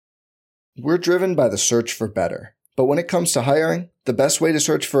We're driven by the search for better. But when it comes to hiring, the best way to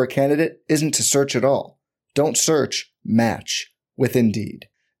search for a candidate isn't to search at all. Don't search, match with Indeed.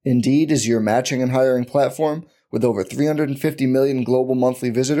 Indeed is your matching and hiring platform with over 350 million global monthly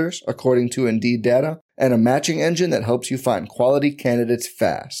visitors, according to Indeed data, and a matching engine that helps you find quality candidates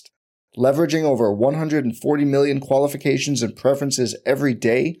fast. Leveraging over 140 million qualifications and preferences every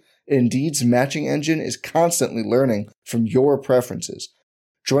day, Indeed's matching engine is constantly learning from your preferences.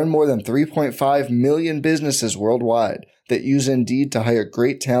 Join more than 3.5 million businesses worldwide that use Indeed to hire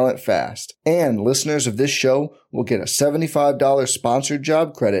great talent fast. And listeners of this show will get a $75 sponsored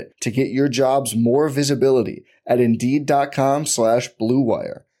job credit to get your jobs more visibility at Indeed.com/Blue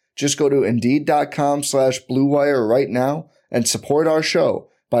Wire. Just go to Indeed.com/Blue Wire right now and support our show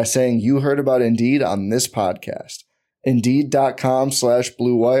by saying you heard about Indeed on this podcast.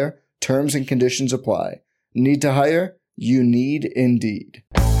 Indeed.com/Blue Wire. Terms and conditions apply. Need to hire? You need Indeed.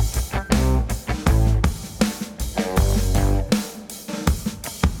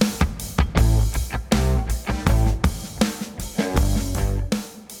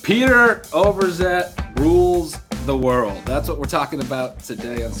 Peter Overzet rules the world. That's what we're talking about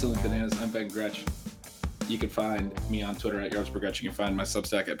today on Stealing Bananas. I'm Ben Gretch. You can find me on Twitter at YardsPerGretch. You can find my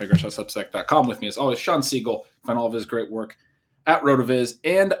Substack at BenGretch.substack.com. With me as always, Sean Siegel. Find all of his great work at RotoViz.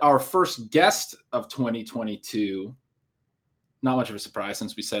 And our first guest of 2022. Not much of a surprise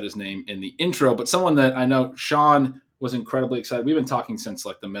since we said his name in the intro, but someone that I know Sean was incredibly excited. We've been talking since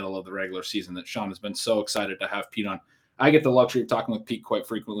like the middle of the regular season that Sean has been so excited to have Pete on. I get the luxury of talking with Pete quite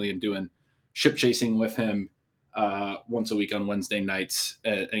frequently and doing ship chasing with him once a week on Wednesday nights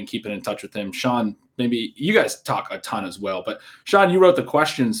and keeping in touch with him. Sean, maybe you guys talk a ton as well, but Sean, you wrote the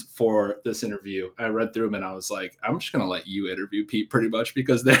questions for this interview. I read through them and I was like, I'm just going to let you interview Pete pretty much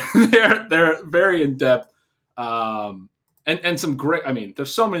because they're very in depth. And some great, I mean,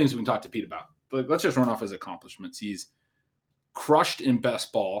 there's so many things we can talk to Pete about, but let's just run off his accomplishments. He's crushed in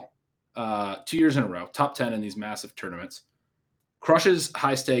best ball 2 years in a row, top 10 in these massive tournaments, crushes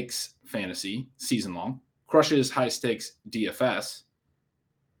high stakes fantasy season long, crushes high stakes DFS.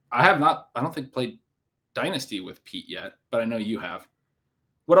 I don't think played Dynasty with Pete yet, but I know you have.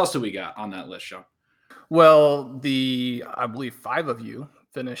 What else do we got on that list, Sean? Well, I believe 5 of you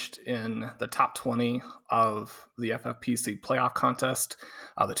finished in the top 20 of the FFPC playoff contest.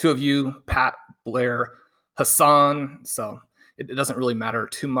 The 2 of you, Pat, Blair, Hassan. So it doesn't really matter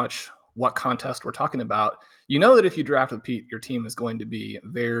too much what contest we're talking about. You know that if you draft with Pete, your team is going to be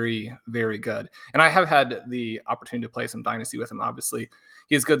very, very good. And I have had the opportunity to play some Dynasty with him. Obviously,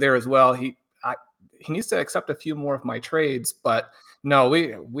 he's good there as well. He needs to accept a few more of my trades, but no,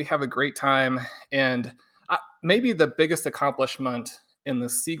 we have a great time. And maybe the biggest accomplishment in the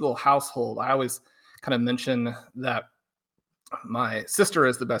Siegel household, I always kind of mention that my sister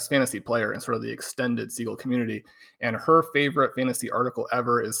is the best fantasy player in sort of the extended Siegel community, and her favorite fantasy article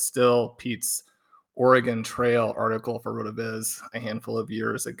ever is still Pete's Oregon Trail article for RotoViz a handful of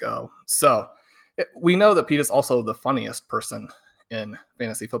years ago. So we know that Pete is also the funniest person in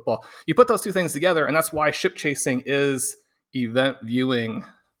fantasy football. You put those two things together, and that's why ship chasing is event viewing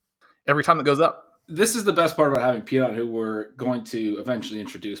every time it goes up. This is the best part about having Pete on, who we're going to eventually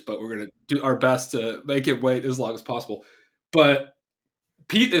introduce, but we're going to do our best to make it wait as long as possible. But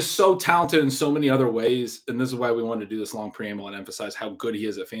Pete is so talented in so many other ways, and this is why we wanted to do this long preamble and emphasize how good he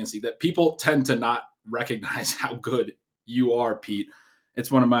is at fantasy, that people tend to not recognize how good you are, Pete.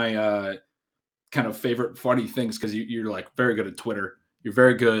 It's one of my kind of favorite funny things because you're like very good at Twitter. You're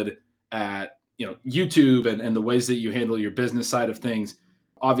very good at YouTube and the ways that you handle your business side of things.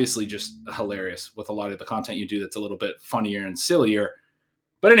 Obviously just hilarious with a lot of the content you do that's a little bit funnier and sillier.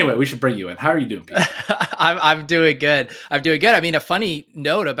 But anyway, we should bring you in. How are you doing, Pete? I'm doing good. I mean, a funny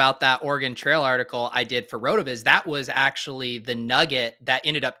note about that Oregon Trail article I did for RotoViz, that was actually the nugget that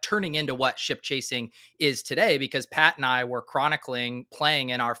ended up turning into what ship chasing is today, because Pat and I were chronicling playing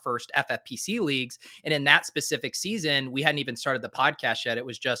in our first FFPC leagues. And in that specific season, we hadn't even started the podcast yet. It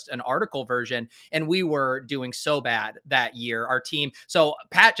was just an article version. And we were doing so bad that year, our team. So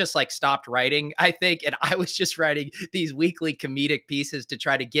Pat just like stopped writing, I think. And I was just writing these weekly comedic pieces to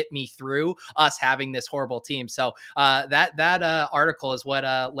try to get me through us having this horrible team. So that article is what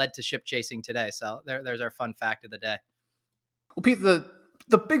led to ship chasing today. So there's our fun fact of the day. Well, Pete,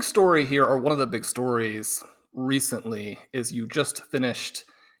 the big story here, or one of the big stories recently, is you just finished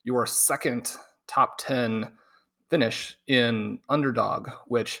your second top 10 finish in Underdog,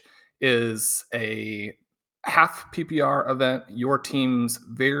 which is a half PPR event. Your team's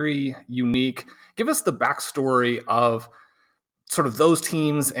very unique. Give us the backstory of sort of those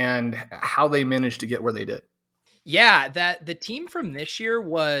teams and how they managed to get where they did. Yeah, that the team from this year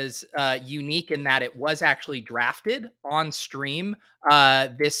was unique in that it was actually drafted on stream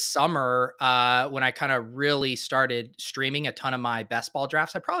this summer when I kind of really started streaming a ton of my best ball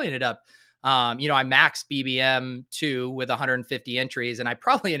drafts. I probably ended up, I maxed BBM 2 with 150 entries, and I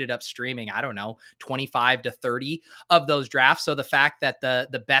probably ended up streaming, I don't know, 25 to 30 of those drafts. So the fact that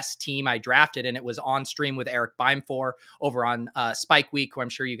the best team I drafted, and it was on stream with Eric Beimfor over on Spike Week, who I'm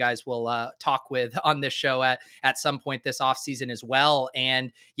sure you guys will talk with on this show at some point this offseason as well.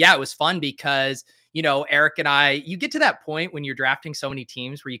 And yeah, it was fun because, Eric and I, you get to that point when you're drafting so many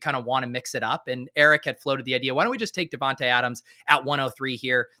teams where you kind of want to mix it up. And Eric had floated the idea, why don't we just take Davante Adams at 103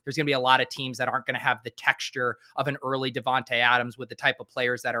 here? There's going to be a lot of teams that aren't going to have the texture of an early Davante Adams with the type of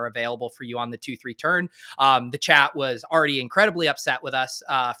players that are available for you on the 2-3 turn. The chat was already incredibly upset with us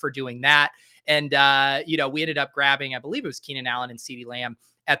for doing that. And, we ended up grabbing, I believe it was Keenan Allen and CeeDee Lamb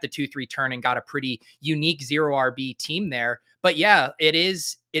at the 2-3 turn and got a pretty unique 0 RB team there. But yeah, it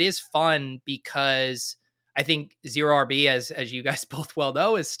is fun because I think 0 RB, as you guys both well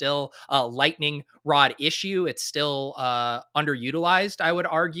know, is still a lightning rod issue. It's still underutilized, I would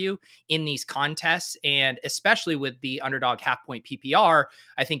argue, in these contests. And especially with the underdog half point PPR,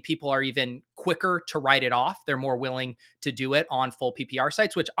 I think people are even quicker to write it off. They're more willing to do it on full PPR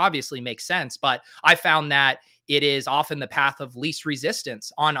sites, which obviously makes sense. But I found that it is often the path of least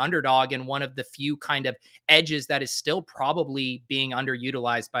resistance on underdog and one of the few kind of edges that is still probably being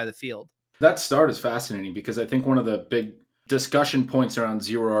underutilized by the field. That start is fascinating because I think one of the big discussion points around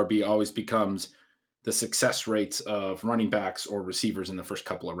 0 RB always becomes the success rates of running backs or receivers in the first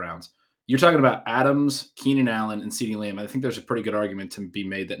couple of rounds. You're talking about Adams, Keenan Allen, and CeeDee Lamb. I think there's a pretty good argument to be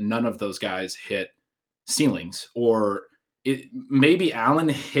made that none of those guys hit ceilings, or maybe Allen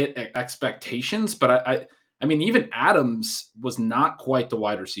hit expectations, but I mean, even Adams was not quite the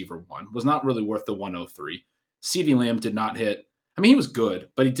wide receiver one, was not really worth the 103. CeeDee Lamb did not hit. I mean, he was good,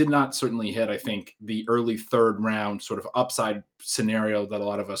 but he did not certainly hit, I think, the early third round sort of upside scenario that a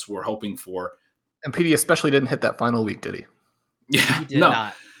lot of us were hoping for. And PD especially didn't hit that final week, did he? Yeah, he did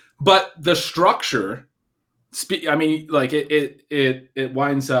not. But the structure, I mean, like it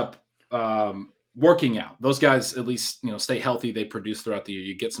winds up working out. Those guys at least, stay healthy. They produce throughout the year.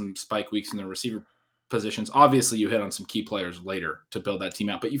 You get some spike weeks in the receiver positions. Obviously, you hit on some key players later to build that team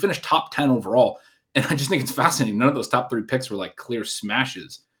out, but you finished top 10 overall. And I just think it's fascinating. None of those top 3 picks were like clear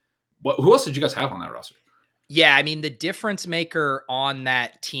smashes. Who else did you guys have on that roster? Yeah, I mean, the difference maker on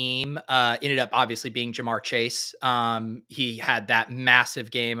that team ended up obviously being Jamar Chase. He had that massive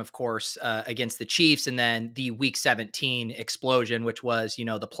game, of course, against the Chiefs, and then the Week 17 explosion, which was,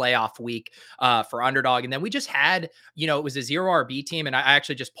 the playoff week for underdog. And then we just had, it was a 0 RB team, and I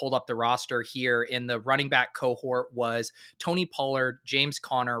actually just pulled up the roster here. In the running back cohort was Tony Pollard, James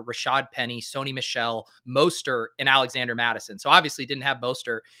Conner, Rashad Penny, Sony Michel, Mostert, and Alexander Madison. So obviously didn't have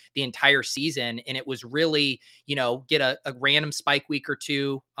Mostert the entire season, and it was really, get a random spike week or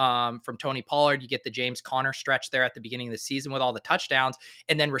two from Tony Pollard. You get the James Conner stretch there at the beginning of the season with all the touchdowns,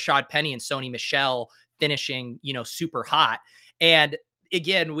 and then Rashad Penny and Sony Michel finishing, super hot. And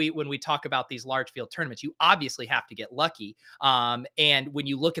again, when we talk about these large field tournaments, you obviously have to get lucky. And when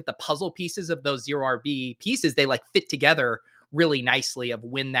you look at the puzzle pieces of those 0 RB pieces, they like fit together really nicely of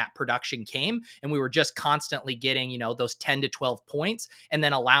when that production came. And we were just constantly getting, those 10 to 12 points and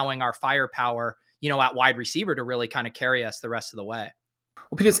then allowing our firepower, at wide receiver to really kind of carry us the rest of the way.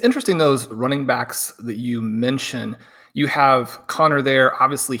 Well, because it's interesting, those running backs that you mentioned, you have Connor there.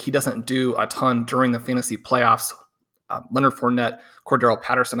 Obviously, he doesn't do a ton during the fantasy playoffs. Leonard Fournette, Cordero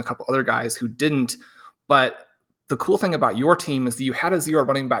Patterson, a couple other guys who didn't. But the cool thing about your team is that you had a 0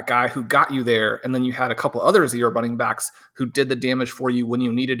 running back guy who got you there, and then you had a couple other 0 running backs who did the damage for you when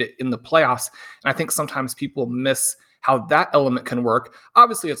you needed it in the playoffs. And I think sometimes people miss how that element can work.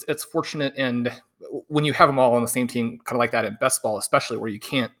 Obviously, it's fortunate, and when you have them all on the same team, kind of like that in best ball, especially where you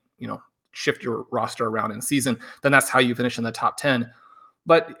can't, shift your roster around in season, then that's how you finish in the top 10.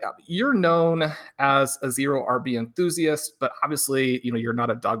 But you're known as a 0 RB enthusiast, but obviously, you're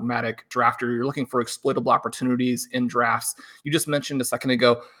not a dogmatic drafter. You're looking for exploitable opportunities in drafts. You just mentioned a second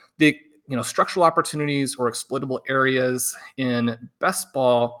ago the structural opportunities or exploitable areas in best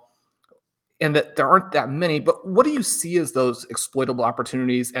ball, and that there aren't that many. But what do you see as those exploitable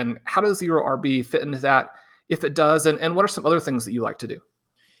opportunities, and how does 0 RB fit into that, if it does? And what are some other things that you like to do?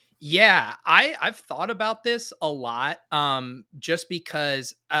 Yeah, I've thought about this a lot, just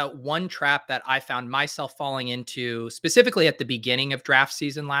because one trap that I found myself falling into, specifically at the beginning of draft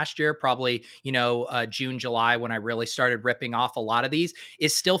season last year, probably, June, July, when I really started ripping off a lot of these,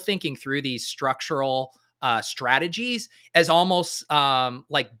 is still thinking through these structural strategies as almost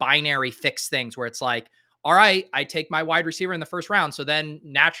like binary fixed things where it's like, all right, I take my wide receiver in the first round. So then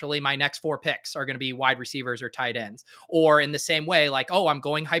naturally my next 4 picks are going to be wide receivers or tight ends. Or in the same way, like, oh, I'm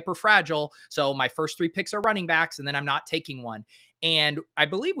going hyper fragile. So my first 3 picks are running backs and then I'm not taking one. And I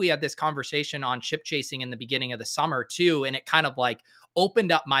believe we had this conversation on ship chasing in the beginning of the summer too. And it kind of like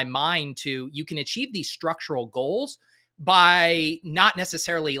opened up my mind to, you can achieve these structural goals by not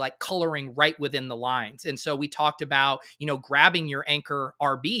necessarily like coloring right within the lines. And so we talked about, grabbing your anchor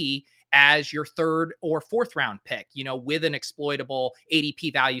RB as your 3rd or 4th round pick, with an exploitable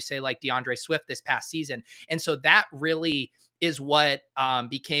ADP value, say like DeAndre Swift this past season. And so that really is what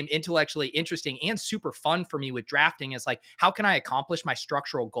became intellectually interesting and super fun for me with drafting, is like, how can I accomplish my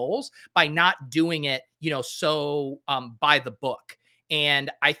structural goals by not doing it, so by the book?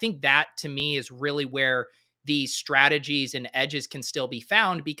 And I think that to me is really where these strategies and edges can still be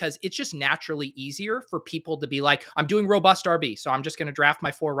found, because it's just naturally easier for people to be like, I'm doing robust RB, so I'm just going to draft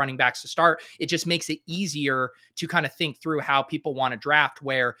my 4 running backs to start. It just makes it easier to kind of think through how people want to draft,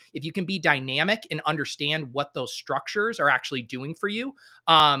 where if you can be dynamic and understand what those structures are actually doing for you,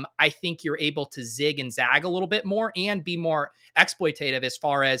 I think you're able to zig and zag a little bit more and be more exploitative as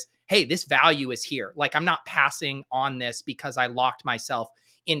far as, hey, this value is here. Like, I'm not passing on this because I locked myself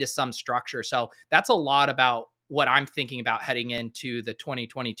into some structure. So that's a lot about what I'm thinking about heading into the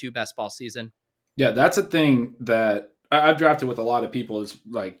 2022 best ball season. Yeah, that's a thing that I've drafted with a lot of people, is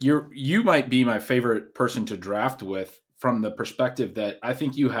like, you might be my favorite person to draft with, from the perspective that I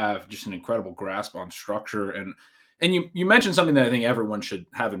think you have just an incredible grasp on structure. And you mentioned something that I think everyone should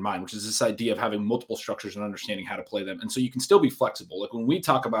have in mind, which is this idea of having multiple structures and understanding how to play them. And so you can still be flexible. Like when we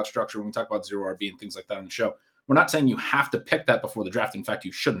talk about structure, when we talk about zero RB and things like that on the show, we're not saying you have to pick that before the draft. In fact,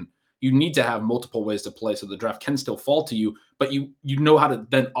 you shouldn't. You need to have multiple ways to play so the draft can still fall to you, but you know how to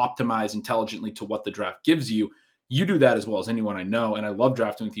then optimize intelligently to what the draft gives you. You do that as well as anyone I know, and I love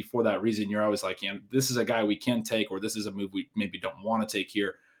drafting with you for that reason. You're always like, this is a guy we can take, or this is a move we maybe don't want to take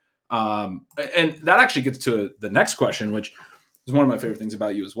here. And that actually gets to the next question, which is one of my favorite things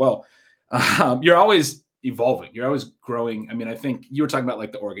about you as well. You're always evolving. You're always growing. I mean, I think you were talking about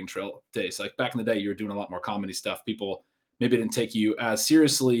like the Oregon Trail days. Like back in the day, you were doing a lot more comedy stuff. People maybe didn't take you as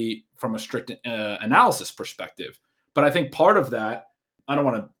seriously from a strict analysis perspective. But I think part of that, I don't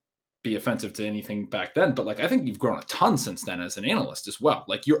want to be offensive to anything back then, but like, I think you've grown a ton since then as an analyst as well.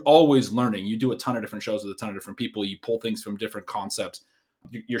 Like you're always learning. You do a ton of different shows with a ton of different people. You pull things from different concepts.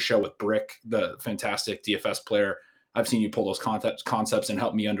 Your show with Brick, the fantastic DFS player, I've seen you pull those concepts and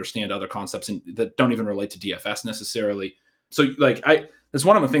help me understand other concepts that don't even relate to DFS necessarily. So like that's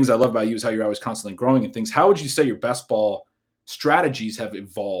one of the things I love about you, is how you're always constantly growing and things. How would you say your best ball strategies have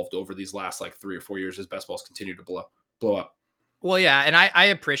evolved over these last like 3 or 4 years as best balls continue to blow up? Well, yeah. And I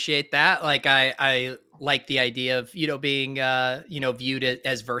appreciate that. Like I like the idea of, being, viewed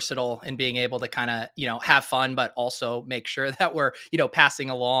as versatile and being able to kind of, have fun, but also make sure that we're, passing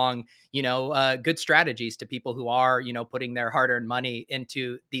along, good strategies to people who are, putting their hard-earned money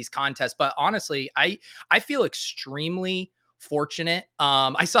into these contests. But honestly, I feel extremely fortunate.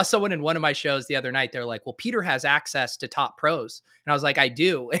 I saw someone in one of my shows the other night. They're like, well, Peter has access to top pros. And I was like, I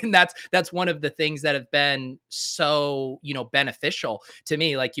do. And that's one of the things that have been so, beneficial to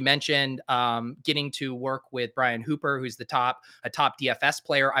me. Like you mentioned, getting to work with Brian Hooper, who's a top DFS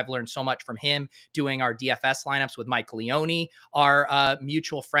player. I've learned so much from him doing our DFS lineups with Mike Leone, our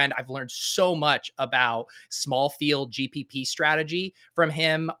mutual friend. I've learned so much about small field GPP strategy from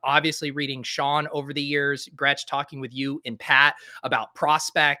him. Obviously reading Sean over the years, Gretch, talking with you and Pat about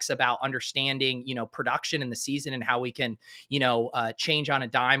prospects, about understanding, production in the season and how we can, change on a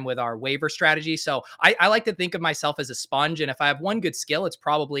dime with our waiver strategy. So I like to think of myself as a sponge. And if I have one good skill, it's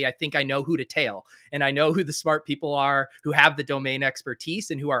probably, I think I know who to tail, and I know who the smart people are who have the domain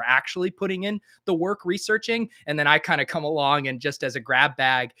expertise and who are actually putting in the work researching. And then I kind of come along and just as a grab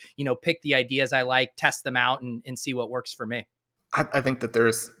bag, pick the ideas I like, test them out and see what works for me. I think that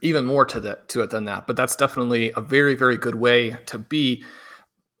there's even more to it than that, but that's definitely a very, very good way to be.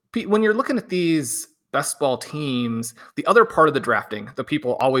 When you're looking at these best ball teams, the other part of the drafting that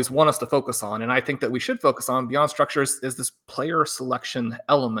people always want us to focus on, and I think that we should focus on beyond structures, is this player selection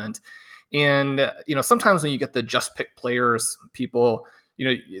element. And, sometimes when you get the just pick players, people,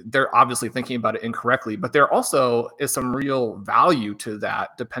 they're obviously thinking about it incorrectly, but there also is some real value to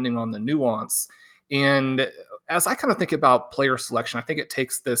that depending on the nuance. And as I kind of think about player selection, I think it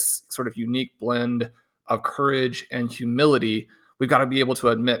takes this sort of unique blend of courage and humility. We've got to be able to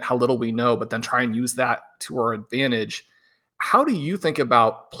admit how little we know, but then try and use that to our advantage. How do you think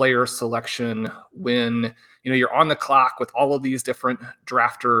about player selection when, you're on the clock with all of these different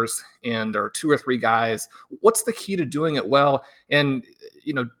drafters and there are 2 or 3 guys? What's the key to doing it well? And,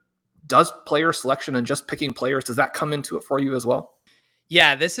 does player selection and just picking players, does that come into it for you as well?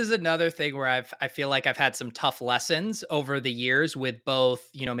 Yeah, this is another thing where I feel like I've had some tough lessons over the years with both,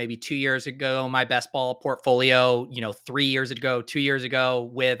 maybe 2 years ago, my best ball portfolio, 3 years ago, 2 years ago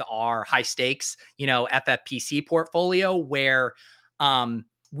with our high stakes, FFPC portfolio where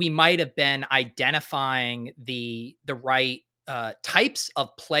we might have been identifying the right types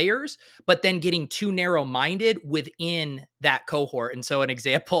of players, but then getting too narrow-minded within that cohort. And so an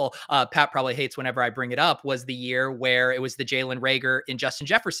example, Pat probably hates whenever I bring it up, was the year where it was the Jalen Reagor and Justin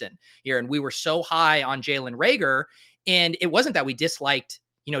Jefferson year. And we were so high on Jalen Reagor, and it wasn't that we disliked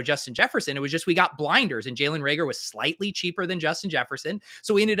Justin Jefferson. It was just we got blinders, and Jalen Reagor was slightly cheaper than Justin Jefferson.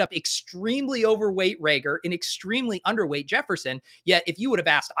 So we ended up extremely overweight Reagor and extremely underweight Jefferson. Yet if you would have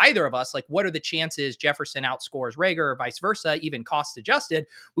asked either of us, like, what are the chances Jefferson outscores Reagor or vice versa, even cost adjusted,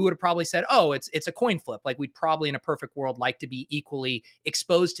 we would have probably said, oh, it's a coin flip. Like, we'd probably in a perfect world like to be equally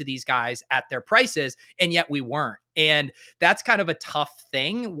exposed to these guys at their prices. And yet we weren't. And that's kind of a tough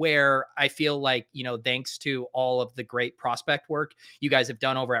thing where I feel like, thanks to all of the great prospect work you guys have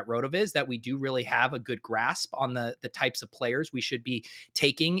done over at RotoViz, that we do really have a good grasp on the types of players we should be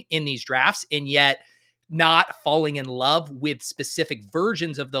taking in these drafts. And yet not falling in love with specific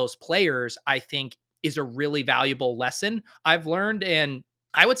versions of those players, I think is a really valuable lesson I've learned. And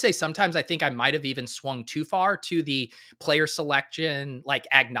I would say sometimes I think I might have even swung too far to the player selection, like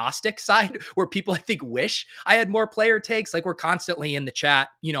agnostic side, where people I think wish I had more player takes. Like, we're constantly in the chat,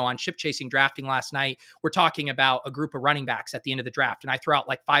 on Ship Chasing Drafting last night, we're talking about a group of running backs at the end of the draft. And I throw out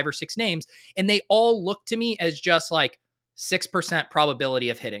like 5 or 6 names, and they all look to me as just like 6% probability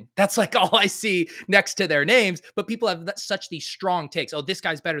of hitting. That's like all I see next to their names, but people have such these strong takes. Oh, this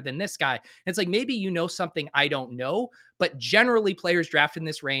guy's better than this guy. And it's like, maybe something I don't know, but generally players drafted in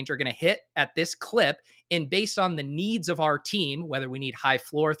this range are going to hit at this clip. And based on the needs of our team, whether we need high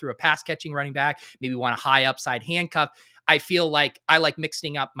floor through a pass catching running back, maybe want a high upside handcuff, I feel like I like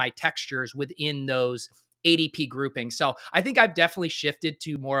mixing up my textures within those ADP groupings. So I think I've definitely shifted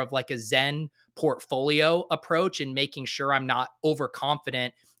to more of like a Zen portfolio approach and making sure I'm not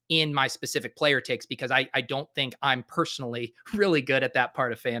overconfident in my specific player takes, because I don't think I'm personally really good at that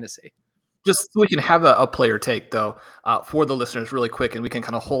part of fantasy. Just so we can have a player take, though, for the listeners really quick, and we can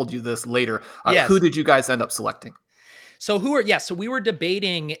kind of hold you this later. Yes. Who did you guys end up selecting? So we were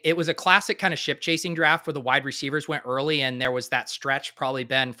debating, it was a classic kind of ship chasing draft where the wide receivers went early, and there was that stretch probably,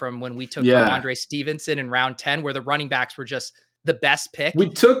 Ben, from when we took Ramondre Stevenson in round 10, where the running backs were just the best pick. We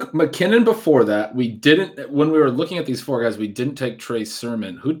took McKinnon before that. We didn't, when we were looking at these 4 guys, we didn't take Trey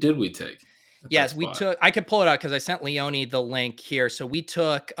Sermon. Who did we take? Yes, we took, I could pull it out because I sent Leone the link here. So we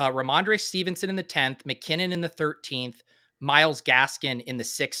took Ramondre Stevenson in the 10th, McKinnon in the 13th, Myles Gaskin in the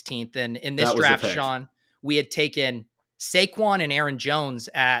 16th. And in this draft, Sean, we had taken Saquon and Aaron Jones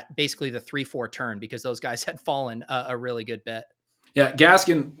at basically the 3-4 turn because those guys had fallen a really good bit. Yeah,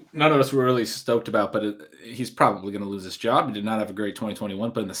 Gaskin, none of us were really stoked about, but he's probably going to lose his job. He did not have a great 2021,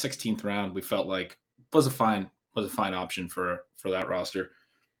 but in the 16th round, we felt like was a fine option for that roster.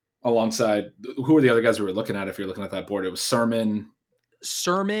 Alongside, who were the other guys we were looking at? If you're looking at that board, it was Sermon,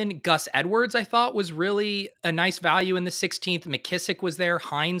 Gus Edwards, I thought was really a nice value in the 16th. McKissick was there.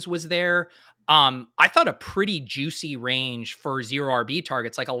 Hines was there. I thought a pretty juicy range for zero RB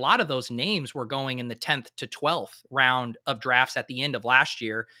targets. Like, a lot of those names were going in the 10th to 12th round of drafts at the end of last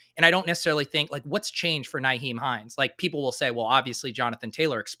year. And I don't necessarily think, like, what's changed for Nyheim Hines? Like, people will say, well, obviously Jonathan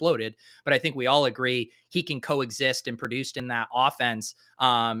Taylor exploded, but I think we all agree he can coexist and produce in that offense.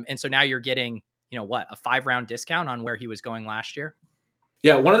 And so now you're getting, a 5-round discount on where he was going last year.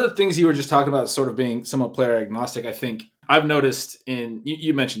 Yeah, one of the things you were just talking about sort of being somewhat player agnostic, I think I've noticed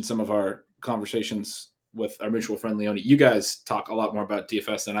you mentioned some of our conversations with our mutual friend Leone. You guys talk a lot more about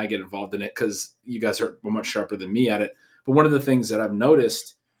DFS than I get involved in it because you guys are much sharper than me at it. But one of the things that I've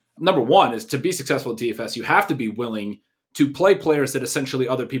noticed, number one, is to be successful at DFS, you have to be willing to play players that essentially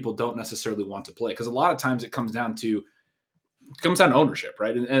other people don't necessarily want to play. Because a lot of times it comes down to ownership,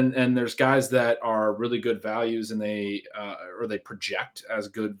 right? And there's guys that are really good values and they project as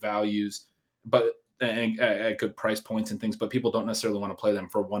good values, but at good price points and things, but people don't necessarily want to play them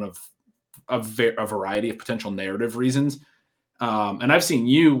for one of a variety of potential narrative reasons. And I've seen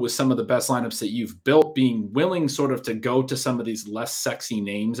you with some of the best lineups that you've built being willing sort of to go to some of these less sexy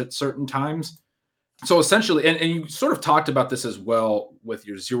names at certain times. So essentially, and you sort of talked about this as well with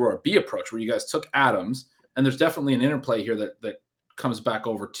your zero RB approach, where you guys took Adams, and there's definitely an interplay here that comes back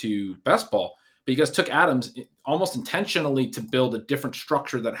over to best ball. But you guys took Adams almost intentionally to build a different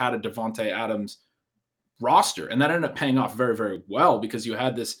structure that had a Devontae Adams roster. And that ended up paying off very, very well because you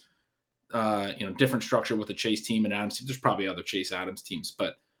had this different structure with the Chase team and Adams team. There's probably other Chase Adams teams,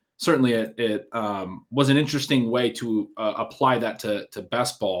 but certainly it was an interesting way to apply that to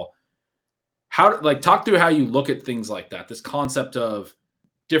best ball. Talk through how you look at things like that, this concept of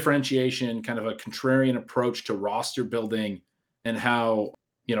differentiation, kind of a contrarian approach to roster building, and how,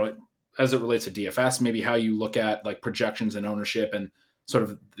 as it relates to DFS, maybe how you look at like projections and ownership, and sort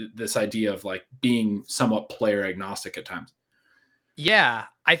of this idea of like being somewhat player agnostic at times. Yeah,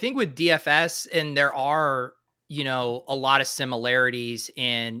 I think with DFS, and there are, a lot of similarities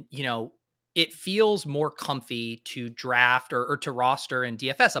in, it feels more comfy to draft or to roster in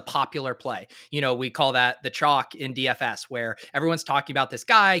DFS, a popular play. We call that the chalk in DFS, where everyone's talking about this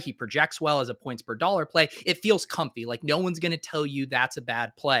guy. He projects well as a points per dollar play. It feels comfy. Like no one's going to tell you that's a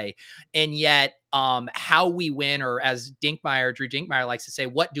bad play. And yet, how we win, or as Drew Dinkmeyer likes to say,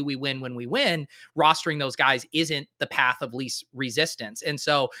 what do we win when we win? Rostering those guys isn't the path of least resistance. And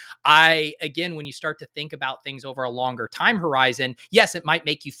so again, when you start to think about things over a longer time horizon, yes, it might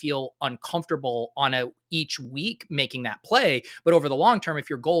make you feel uncomfortable on each week making that play. But over the long term, if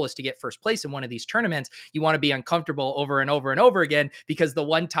your goal is to get first place in one of these tournaments, you want to be uncomfortable over and over and over again, because the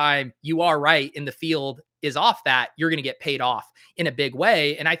one time you are right in the field is off that, you're going to get paid off in a big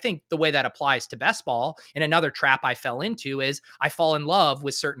way. And I think the way that applies to best ball, and another trap I fell into, is I fall in love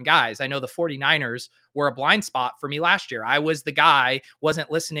with certain guys. I know the 49ers were a blind spot for me last year. I was the guy,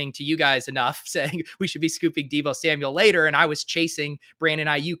 wasn't listening to you guys enough saying we should be scooping Deebo Samuel later. And I was chasing Brandon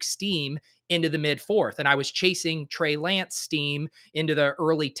Ayuk steam into the mid 4th. And I was chasing Trey Lance steam into the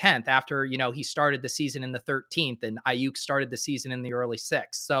early 10th after, he started the season in the 13th, and Ayuk started the season in the early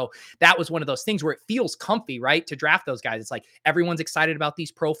 6th. So that was one of those things where it feels comfy, right, to draft those guys. It's like everyone's excited about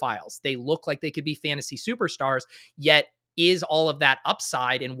these profiles. They look like they could be fantasy superstars, yet is all of that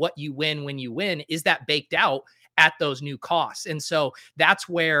upside and what you win when you win, is that baked out at those new costs? And so that's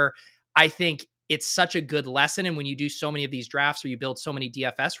where I think it's such a good lesson. And when you do so many of these drafts, where you build so many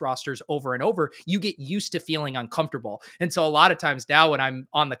DFS rosters over and over, you get used to feeling uncomfortable. And so a lot of times now when I'm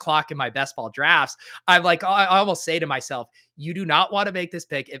on the clock in my best ball drafts, I'm like, I almost say to myself, you do not want to make this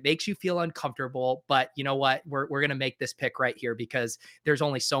pick. It makes you feel uncomfortable, but you know what? We're going to make this pick right here, because there's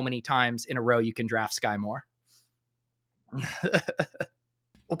only so many times in a row you can draft Sky Moore.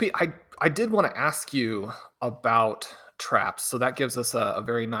 Well, Pete, I did want to ask you about traps. So that gives us a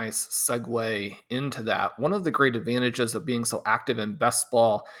very nice segue into that. One of the great advantages of being so active in best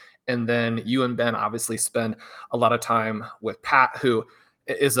ball, and then you and Ben obviously spend a lot of time with Pat, who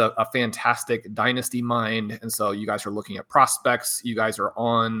is a fantastic dynasty mind. And so you guys are looking at prospects. You guys are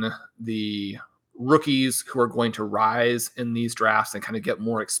on the rookies who are going to rise in these drafts and kind of get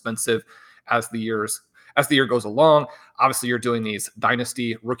more expensive as the year goes along. Obviously, you're doing these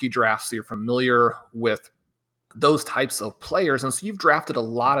dynasty rookie drafts, so you're familiar with those types of players. And so you've drafted a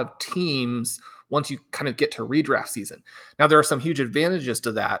lot of teams once you kind of get to redraft season. Now, there are some huge advantages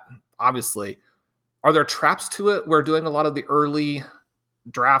to that, obviously. Are there traps to it where doing a lot of the early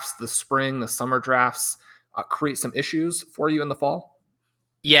drafts, the spring, the summer drafts, create some issues for you in the fall?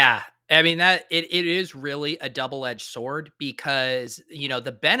 Yeah. I mean, that it is really a double-edged sword, because,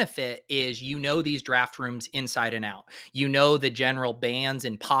 the benefit is, these draft rooms inside and out. The general bands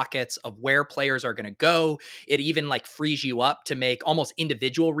and pockets of where players are going to go. It even frees you up to make almost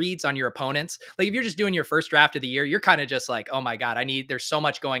individual reads on your opponents. Like if you're just doing your first draft of the year, you're kind of just like, oh my God, there's so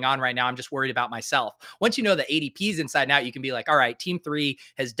much going on right now. I'm just worried about myself. Once you know the ADPs inside and out, you can be like, all right, team 3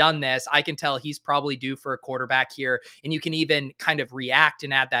 has done this. I can tell he's probably due for a quarterback here. And you can even kind of react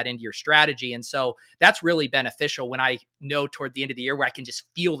and add that into your strategy. And so that's really beneficial when I know toward the end of the year, where I can just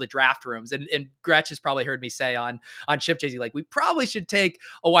feel the draft rooms. And Gretch has probably heard me say on Chip Chasing, we probably should take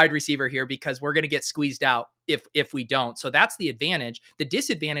a wide receiver here, because we're going to get squeezed out if we don't. So that's the advantage. The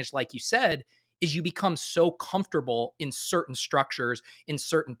disadvantage, like you said, is you become so comfortable in certain structures, in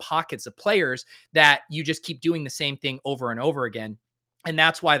certain pockets of players, that you just keep doing the same thing over and over again. And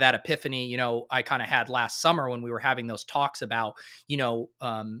that's why that epiphany, I kind of had last summer when we were having those talks about,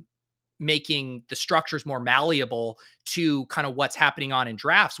 making the structures more malleable to kind of what's happening on in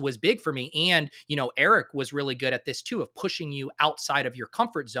drafts, was big for me. And, Eric was really good at this too, of pushing you outside of your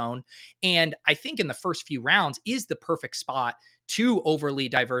comfort zone. And I think in the first few rounds is the perfect spot to overly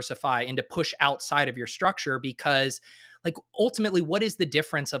diversify and to push outside of your structure, because ultimately, what is the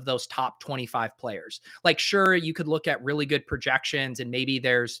difference of those top 25 players? Sure, you could look at really good projections, and maybe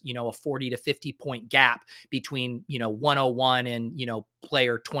there's, a 40 to 50 point gap between, 101 and,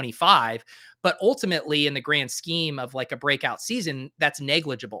 player 25. But ultimately, in the grand scheme of like a breakout season, that's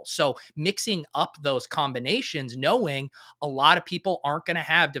negligible. So mixing up those combinations, knowing a lot of people aren't going to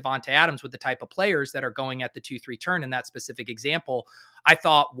have Davante Adams with the type of players that are going at the 2-3 turn in that specific example, I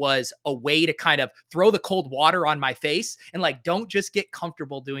thought was a way to kind of throw the cold water on my face and like, don't just get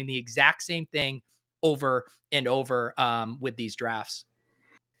comfortable doing the exact same thing over and over with these drafts.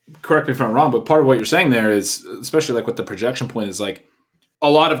 Correct me if I'm wrong, but part of what you're saying there is, especially like with the projection point, is like a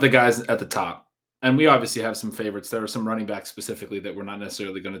lot of the guys at the top, and we obviously have some favorites. There are some running backs specifically that we're not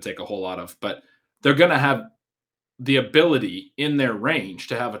necessarily going to take a whole lot of, but they're going to have the ability in their range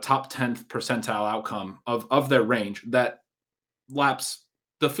to have a top 10th percentile outcome of their range that laps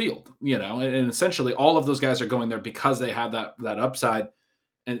the field, and essentially all of those guys are going there because they have that upside,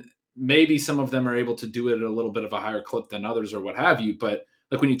 and maybe some of them are able to do it at a little bit of a higher clip than others or what have you. But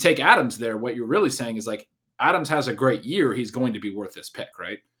like when you take Adams there, what you're really saying is like, Adams has a great year, he's going to be worth this pick,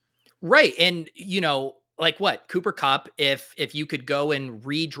 right? Right. And, like what? Cooper Kupp, if you could go and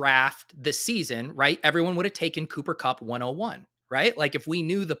redraft the season, right? Everyone would have taken Cooper Kupp 101, right? Like if we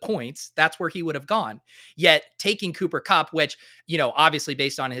knew the points, that's where he would have gone. Yet taking Cooper Kupp, which, obviously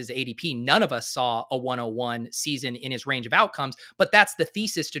based on his ADP, none of us saw a 101 season in his range of outcomes, but that's the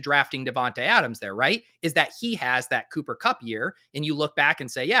thesis to drafting Davante Adams there, right? Is that he has that Cooper Kupp year, and you look back and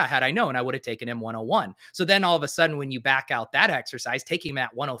say, yeah, had I known, I would have taken him 101. So then all of a sudden, when you back out that exercise, taking him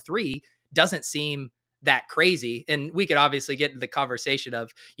at 103 doesn't seem that crazy. And we could obviously get into the conversation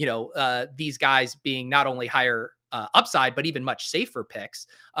of, these guys being not only higher upside, but even much safer picks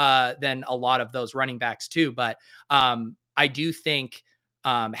than a lot of those running backs too. But I do think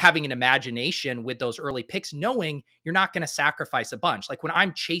having an imagination with those early picks, knowing you're not going to sacrifice a bunch. Like when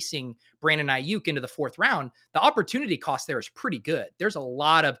I'm chasing Brandon Ayuk into the 4th round, the opportunity cost there is pretty good. There's a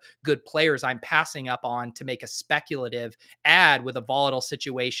lot of good players I'm passing up on to make a speculative ad with a volatile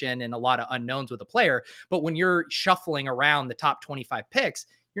situation and a lot of unknowns with a player. But when you're shuffling around the top 25 picks,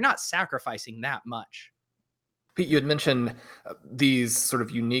 you're not sacrificing that much. Pete, you had mentioned these sort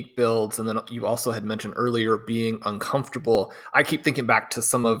of unique builds, and then you also had mentioned earlier being uncomfortable. I keep thinking back to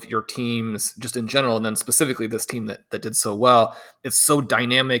some of your teams just in general, and then specifically this team that did so well. It's so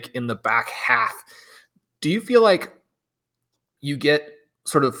dynamic in the back half. Do you feel like you get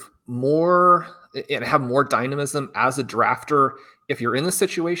sort of more and have more dynamism as a drafter if you're in the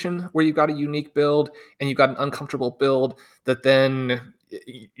situation where you've got a unique build and you've got an uncomfortable build, that then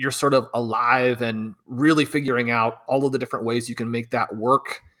you're sort of alive and really figuring out all of the different ways you can make that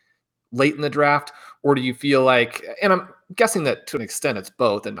work late in the draft? Or do you feel like, and I'm guessing that to an extent it's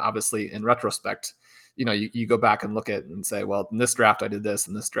both, and obviously in retrospect, you go back and look at it and say, well, in this draft I did this,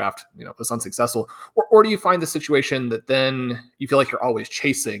 and this draft, was unsuccessful. Or do you find the situation that then you feel like you're always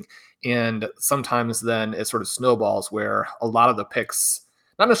chasing, and sometimes then it sort of snowballs where a lot of the picks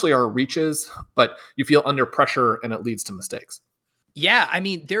not necessarily are reaches, but you feel under pressure and it leads to mistakes? Yeah, I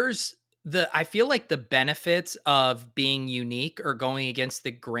mean, I feel like the benefits of being unique or going against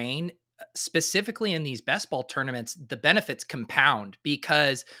the grain, specifically in these best ball tournaments, the benefits compound,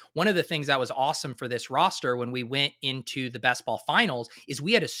 because one of the things that was awesome for this roster when we went into the best ball finals is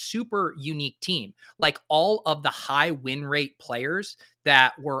we had a super unique team. Like all of the high win rate players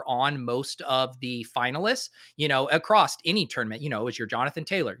that were on most of the finalists, across any tournament, is your Jonathan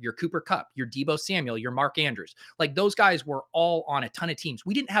Taylor, your Cooper Kupp, your Deebo Samuel, your Mark Andrews. Like those guys were all on a ton of teams.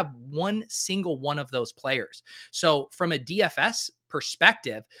 We didn't have one single one of those players. So from a DFS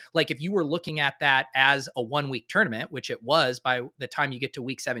perspective, like if you were looking at that as a 1-week tournament, which it was by the time you get to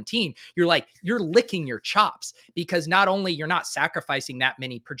week 17, you're licking your chops, because not only you're not sacrificing that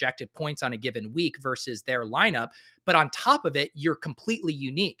many projected points on a given week versus their lineup, but on top of it, you're completely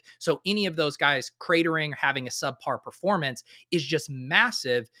unique. So any of those guys cratering or having a subpar performance is just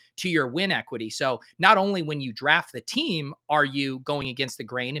massive to your win equity. So not only when you draft the team are you going against the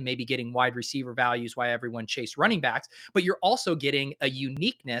grain and maybe getting wide receiver values while everyone chased running backs, but you're also getting a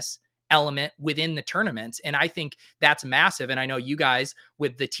uniqueness element within the tournaments. And I think that's massive. And I know you guys,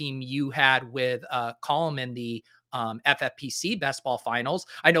 with the team you had with Colm in the FFPC best ball finals,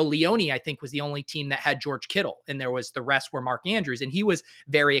 I know Leone, I think, was the only team that had George Kittle, and the rest were Mark Andrews. And he was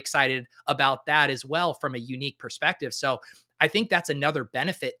very excited about that as well from a unique perspective. So I think that's another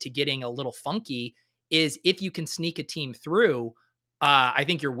benefit to getting a little funky, is if you can sneak a team through, I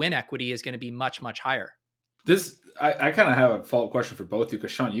think your win equity is going to be much, much higher. I kind of have a follow-up question for both of you,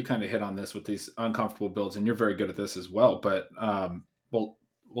 because Sean, you kind of hit on this with these uncomfortable builds, and you're very good at this as well. But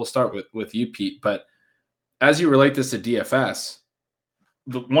we'll start with you, Pete. But as you relate this to DFS,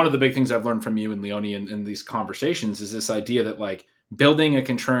 one of the big things I've learned from you and Leone in these conversations is this idea that like building a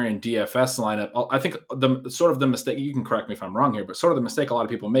contrarian DFS lineup, I think the mistake, you can correct me if I'm wrong here, but sort of the mistake a lot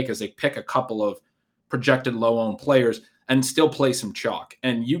of people make is they pick a couple of projected low owned players and still play some chalk.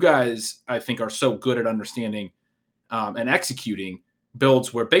 And you guys, I think, are so good at understanding and executing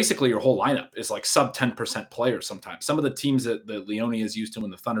builds where basically your whole lineup is like sub 10% players sometimes. Some of the teams that Leone is used to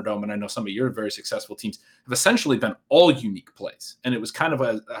in the Thunderdome, and I know some of your very successful teams, have essentially been all unique plays. And it was kind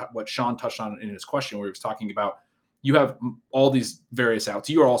of what Sean touched on in his question, where he was talking about you have all these various outs.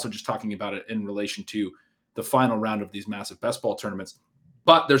 You are also just talking about it in relation to the final round of these massive best ball tournaments.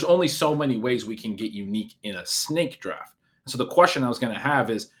 But there's only so many ways we can get unique in a snake draft. So the question I was going to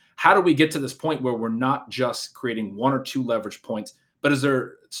have is, how do we get to this point where we're not just creating 1 or 2 leverage points, but is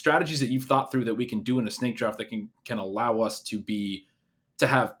there strategies that you've thought through that we can do in a snake draft that can allow us to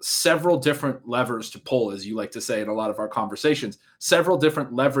have several different levers to pull, as you like to say in a lot of our conversations, several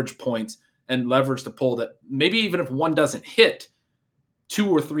different leverage points and leverage to pull that maybe even if one doesn't hit, 2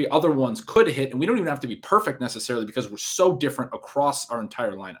 or 3 other ones could hit, and we don't even have to be perfect necessarily because we're so different across our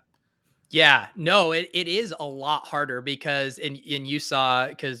entire lineup. Yeah, no, it is a lot harder because, and you saw,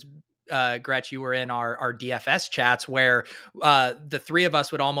 because Gretch, you were in our DFS chats where the 3 of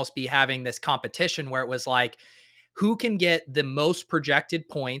us would almost be having this competition where it was like, who can get the most projected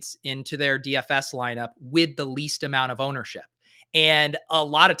points into their DFS lineup with the least amount of ownership. And a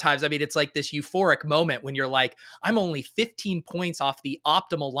lot of times, I mean, it's like this euphoric moment when you're like, I'm only 15 points off the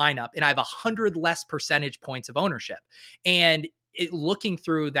optimal lineup and I have 100 less percentage points of ownership. And looking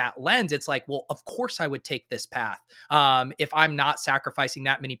through that lens, it's like, well, of course I would take this path if I'm not sacrificing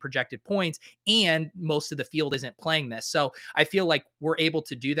that many projected points and most of the field isn't playing this. So I feel like we're able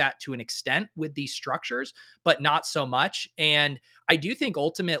to do that to an extent with these structures, but not so much. And I do think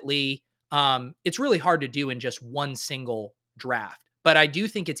ultimately it's really hard to do in just one single draft. But I do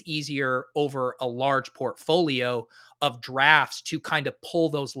think it's easier over a large portfolio of drafts to kind of pull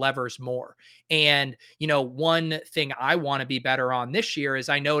those levers more. And, one thing I want to be better on this year is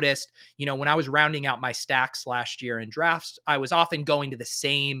I noticed, when I was rounding out my stacks last year in drafts, I was often going to the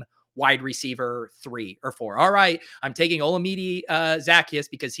same wide receiver 3 or 4. All right, I'm taking Olamide Zaccheaus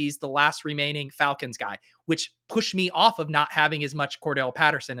because he's the last remaining Falcons guy, which pushed me off of not having as much Cordell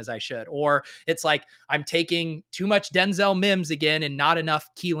Patterson as I should. Or it's like I'm taking too much Denzel Mims again and not enough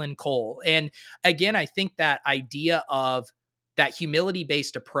Keelan Cole. And again, I think that idea of that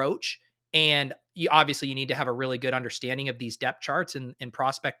humility-based approach, and obviously you need to have a really good understanding of these depth charts and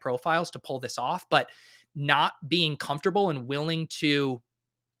prospect profiles to pull this off, but not being comfortable and willing to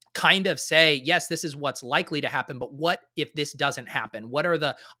kind of say, yes, this is what's likely to happen, but what if this doesn't happen? What are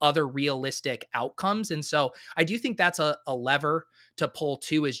the other realistic outcomes? And so I do think that's a lever to pull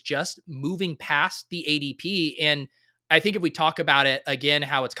too, is just moving past the ADP. And I think if we talk about it again,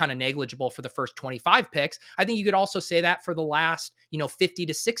 how it's kind of negligible for the first 25 picks, I think you could also say that for the last, 50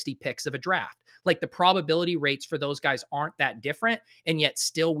 to 60 picks of a draft. Like the probability rates for those guys aren't that different. And yet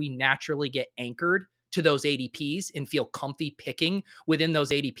still we naturally get anchored to those ADPs and feel comfy picking within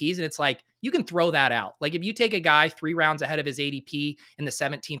those ADPs. And it's like, you can throw that out. Like if you take a guy 3 rounds ahead of his ADP in the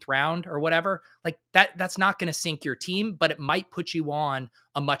 17th round or whatever, like that's not going to sink your team, but it might put you on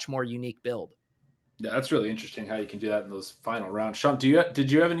a much more unique build. Yeah, that's really interesting how you can do that in those final rounds. Sean,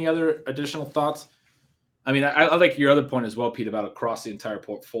 did you have any other additional thoughts? I mean, I like your other point as well, Pete, about across the entire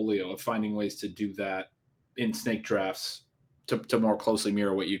portfolio of finding ways to do that in snake drafts to more closely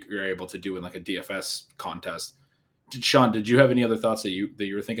mirror what you're able to do in like a DFS contest. Sean, did you have any other thoughts that you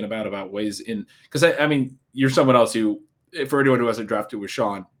were thinking about ways in? Because I mean, you're someone else who, for anyone who hasn't drafted with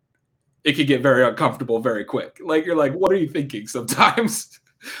Sean, it could get very uncomfortable very quick. Like you're like, what are you thinking sometimes?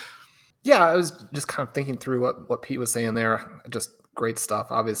 Yeah, I was just kind of thinking through what Pete was saying there. Just great stuff,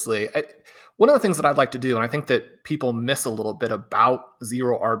 obviously. One of the things that I'd like to do, and I think that people miss a little bit about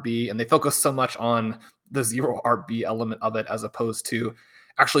zero RB, and they focus so much on the zero RB element of it as opposed to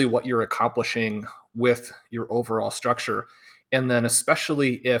actually what you're accomplishing with your overall structure. And then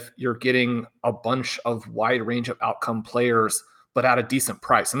especially if you're getting a bunch of wide range of outcome players, but at a decent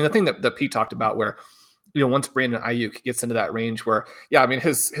price. I mean, the thing that Pete talked about where, once Brandon Ayuk gets into that range where, yeah, I mean,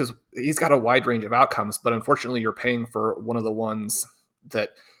 he's got a wide range of outcomes, but unfortunately you're paying for one of the ones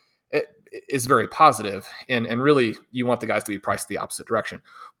that is very positive. And really you want the guys to be priced the opposite direction.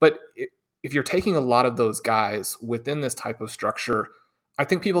 But if you're taking a lot of those guys within this type of structure, I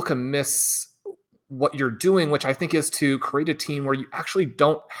think people can miss what you're doing, which I think is to create a team where you actually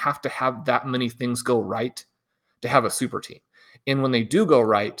don't have to have that many things go right to have a super team. And when they do go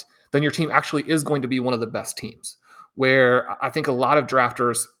right, then your team actually is going to be one of the best teams. Where I think a lot of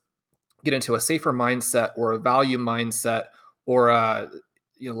drafters get into a safer mindset or a value mindset or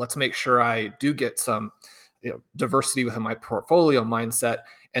let's make sure I do get some diversity within my portfolio mindset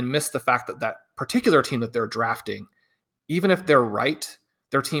and miss the fact that that particular team that they're drafting, even if they're right,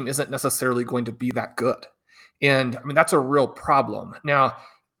 their team isn't necessarily going to be that good. And I mean, that's a real problem. Now,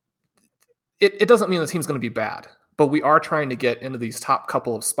 it doesn't mean the team's going to be bad, but we are trying to get into these top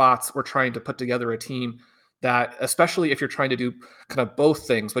couple of spots. We're trying to put together a team that, especially if you're trying to do kind of both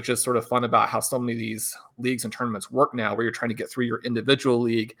things, which is sort of fun about how so many of these leagues and tournaments work now, where you're trying to get through your individual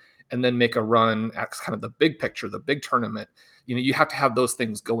league and then make a run at kind of the big picture, the big tournament. You have to have those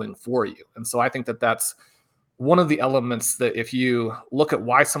things going for you. And so I think that that's one of the elements that, if you look at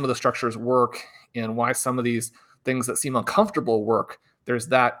why some of the structures work and why some of these things that seem uncomfortable work, there's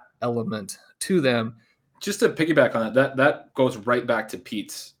that element to them. Just to piggyback on that goes right back to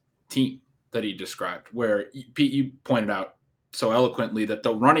Pete's team that he described, where Pete, you pointed out so eloquently that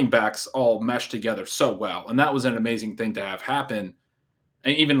the running backs all mesh together so well. And that was an amazing thing to have happen.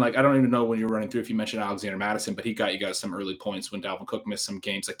 And even I don't even know when you were running through, if you mentioned Alexander Mattison, but he got you guys some early points when Dalvin Cook missed some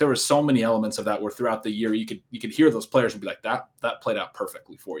games. There were so many elements of that where throughout the year you could hear those players and be like, that played out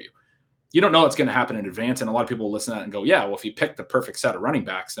perfectly for you. You don't know what's going to happen in advance. And a lot of people will listen to that and go, yeah, well, if you pick the perfect set of running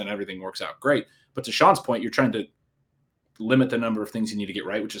backs, then everything works out great. But to Sean's point, you're trying to limit the number of things you need to get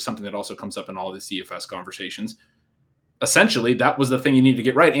right, which is something that also comes up in all of the CFS conversations. Essentially, that was the thing you need to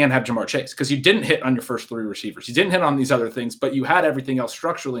get right and have Ja'Marr Chase, because you didn't hit on your first three receivers. You didn't hit on these other things, but you had everything else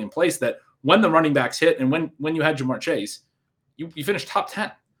structurally in place that when the running backs hit and when you had Ja'Marr Chase, you finished top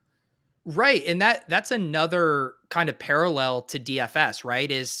 10. Right. And that's another kind of parallel to DFS, right?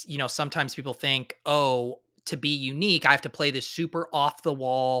 Is, sometimes people think, oh, to be unique, I have to play this super off the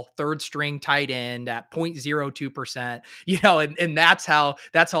wall third string tight end at 0.02%, and that's how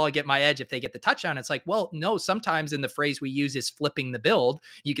I get my edge if they get the touchdown. It's like, well, no, sometimes in the phrase we use is flipping the build.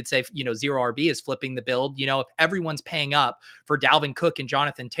 You could say, zero RB is flipping the build. If everyone's paying up for Dalvin Cook and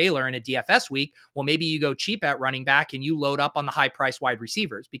Jonathan Taylor in a DFS week, well, maybe you go cheap at running back and you load up on the high price wide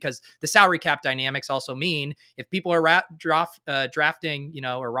receivers, because the salary cap dynamics also mean if people are drafting,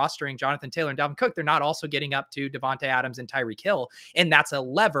 or rostering Jonathan Taylor and Dalvin Cook, they're not also getting up to Devontae Adams and Tyreek Hill. And that's a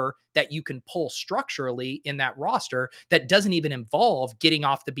lever that you can pull structurally in that roster that doesn't even involve getting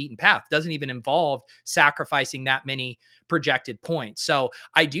off the beaten path, doesn't even involve sacrificing that many projected points. So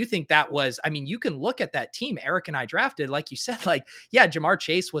I do think that was, you can look at that team Eric and I drafted, like you said, Ja'Marr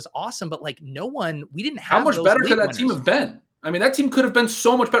Chase was awesome, but we didn't have. How much better could that team have been? That team could have been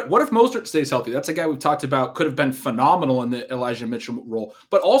so much better. What if Mostert stays healthy? That's a guy we've talked about, could have been phenomenal in the Elijah Mitchell role.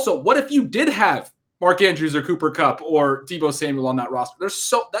 But also, what if you did have Mark Andrews or Cooper Kupp or Deebo Samuel on that roster?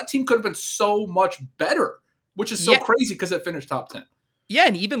 That team could have been so much better, which is so crazy because it finished top 10. Yeah,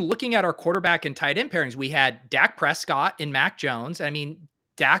 and even looking at our quarterback and tight end pairings, we had Dak Prescott and Mac Jones.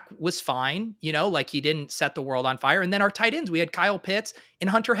 Dak was fine, he didn't set the world on fire. And then our tight ends, we had Kyle Pitts and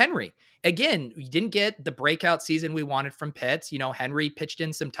Hunter Henry. Again, we didn't get the breakout season we wanted from Pitts. Henry pitched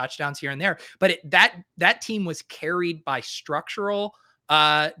in some touchdowns here and there, but that team was carried by structural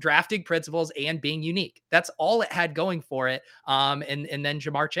drafting principles and being unique. That's all it had going for it. And then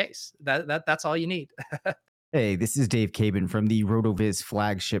Ja'Marr Chase. That's all you need. Hey, this is Dave Cabin from the RotoViz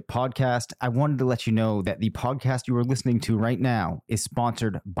flagship podcast. I wanted to let you know that the podcast you are listening to right now is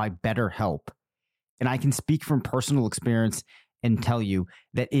sponsored by BetterHelp. And I can speak from personal experience and tell you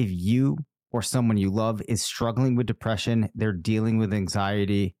that if you or someone you love is struggling with depression, they're dealing with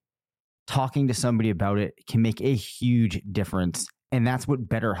anxiety, talking to somebody about it can make a huge difference. And that's what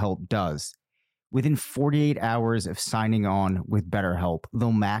BetterHelp does. Within 48 hours of signing on with BetterHelp,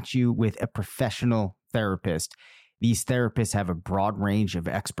 they'll match you with a professional therapist. These therapists have a broad range of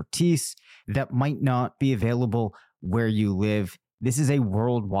expertise that might not be available where you live. This is a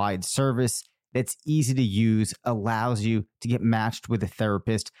worldwide service that's easy to use, allows you to get matched with a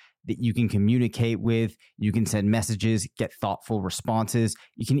therapist that you can communicate with. You can send messages, get thoughtful responses.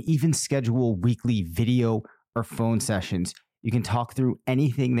 You can even schedule weekly video or phone sessions. You can talk through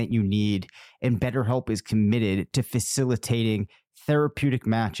anything that you need, and BetterHelp is committed to facilitating therapeutic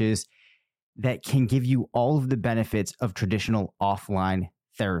matches that can give you all of the benefits of traditional offline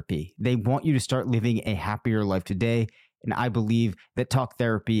therapy. They want you to start living a happier life today, and I believe that talk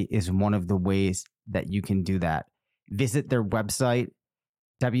therapy is one of the ways that you can do that. Visit their website,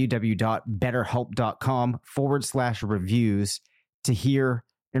 www.betterhelp.com/reviews, to hear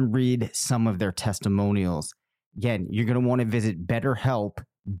and read some of their testimonials. Again, you're going to want to visit BetterHelp,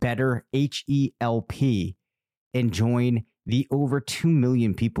 Better H-E-L-P, and join the over 2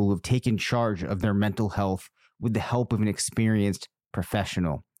 million people who have taken charge of their mental health with the help of an experienced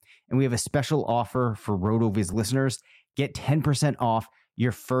professional. And we have a special offer for RotoViz listeners. Get 10% off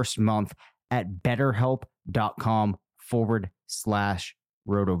your first month at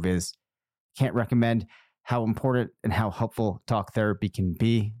betterhelp.com/RotoViz. Can't recommend how important and how helpful talk therapy can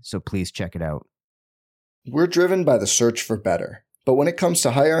be. So please check it out. We're driven by the search for better. But when it comes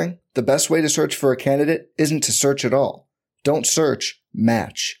to hiring, the best way to search for a candidate isn't to search at all. Don't search,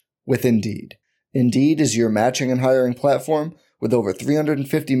 match with Indeed. Indeed is your matching and hiring platform with over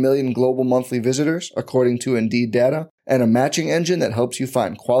 350 million global monthly visitors, according to Indeed data, and a matching engine that helps you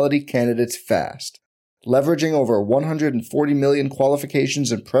find quality candidates fast. Leveraging over 140 million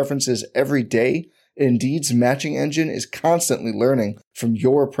qualifications and preferences every day, Indeed's matching engine is constantly learning from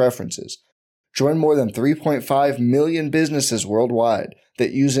your preferences. Join more than 3.5 million businesses worldwide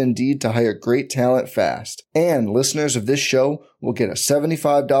that use Indeed to hire great talent fast. And listeners of this show will get a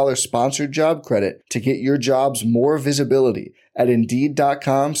 $75 sponsored job credit to get your jobs more visibility at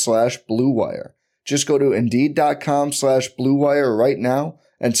Indeed.com/Blue Wire. Just go to Indeed.com/Blue Wire right now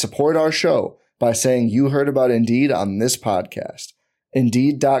and support our show by saying you heard about Indeed on this podcast.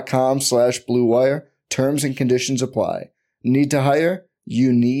 Indeed.com/Blue Wire. Terms and conditions apply. Need to hire?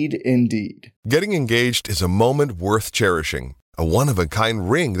 You need Indeed. Getting engaged is a moment worth cherishing. A one-of-a-kind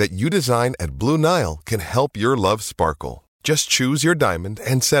ring that you design at Blue Nile can help your love sparkle. Just choose your diamond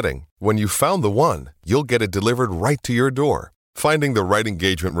and setting. When you've found the one, you'll get it delivered right to your door. Finding the right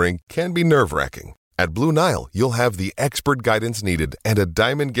engagement ring can be nerve-wracking. At Blue Nile, you'll have the expert guidance needed and a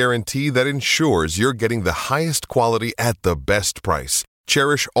diamond guarantee that ensures you're getting the highest quality at the best price.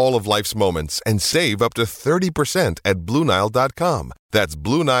 Cherish all of life's moments and save up to 30% at BlueNile.com. That's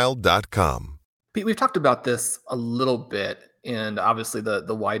BlueNile.com. Pete, we've talked about this a little bit, and obviously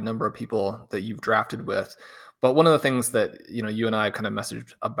the wide number of people that you've drafted with. But one of the things that you and I kind of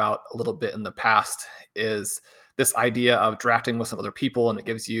messaged about a little bit in the past is this idea of drafting with some other people, and it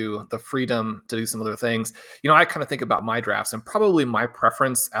gives you the freedom to do some other things. I kind of think about my drafts, and probably my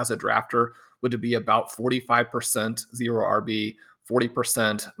preference as a drafter would be about 45% zero RB,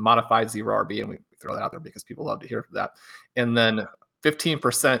 40% modified zero RB, and we throw that out there because people love to hear that. And then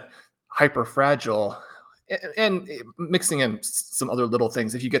 15% hyper fragile, and mixing in some other little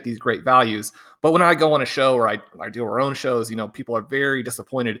things if you get these great values. But when I go on a show, or I do our own shows, people are very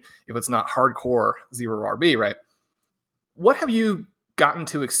disappointed if it's not hardcore zero RB, right? What have you gotten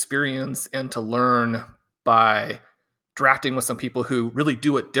to experience and to learn by drafting with some people who really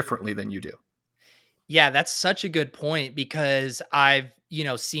do it differently than you do? Yeah, that's such a good point, because I've,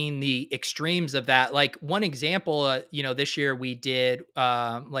 seen the extremes of that. Like one example, this year we did,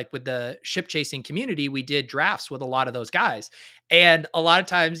 like with the ship chasing community, we did drafts with a lot of those guys. And a lot of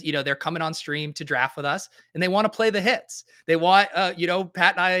times, they're coming on stream to draft with us and they want to play the hits. They want,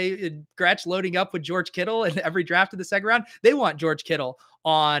 Pat and I, Gretch loading up with George Kittle and every draft of the second round, they want George Kittle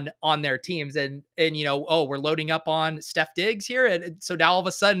on their teams. And we're loading up on Steph Diggs here. And so now all of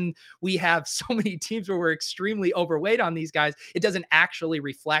a sudden we have so many teams where we're extremely overweight on these guys. It doesn't actually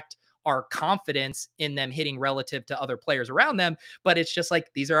reflect our confidence in them hitting relative to other players around them, but it's just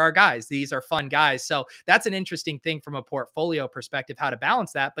like, these are our guys. These are fun guys. So that's an interesting thing from a portfolio perspective, how to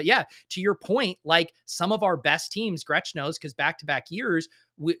balance that. But yeah, to your point, like some of our best teams, Gretch knows, because back-to-back years,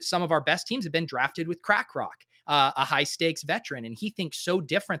 some of our best teams have been drafted with Crack Rock, a high stakes veteran, and he thinks so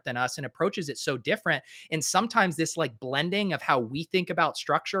different than us and approaches it so different. And sometimes this like blending of how we think about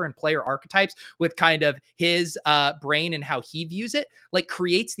structure and player archetypes with kind of his brain and how he views it, like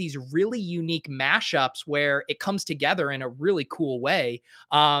creates these really unique mashups where it comes together in a really cool way.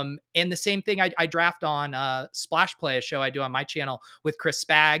 And the same thing I draft on Splash Play, a show I do on my channel with Chris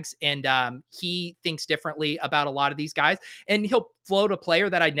Spags, and he thinks differently about a lot of these guys, and he'll float a player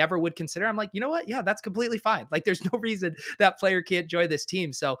that I never would consider. I'm like, you know what? Yeah, that's completely fine. Like there's no reason that player can't join this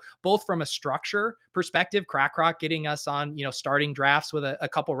team. So both from a structure perspective, Crack Rock getting us on, starting drafts with a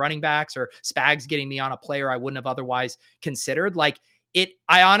couple running backs, or Spags getting me on a player I wouldn't have otherwise considered. Like it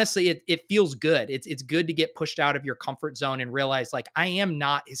feels good. It's good to get pushed out of your comfort zone and realize like, I am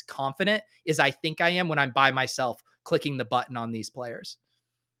not as confident as I think I am when I'm by myself clicking the button on these players.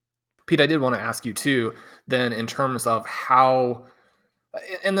 Pete, I did want to ask you too, then in terms of how,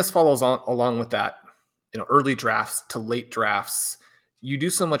 and this follows on along with that, early drafts to late drafts, you do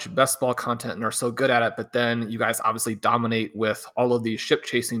so much best ball content and are so good at it, but then you guys obviously dominate with all of these ship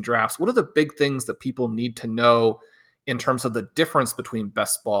chasing drafts. What are the big things that people need to know in terms of the difference between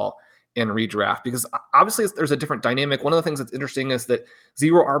best ball and redraft? Because obviously there's a different dynamic. One of the things that's interesting is that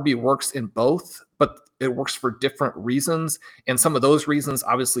zero RB works in both, but it works for different reasons. And some of those reasons,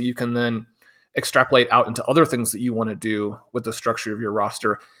 obviously you can then extrapolate out into other things that you want to do with the structure of your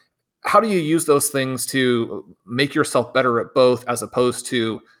roster. How do you use those things to make yourself better at both, as opposed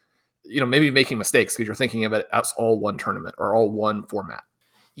to, maybe making mistakes because you're thinking of it as all one tournament or all one format?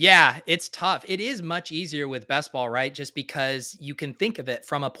 Yeah, it's tough. It is much easier with best ball, right? Just because you can think of it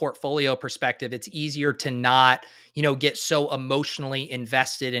from a portfolio perspective. It's easier to not, get so emotionally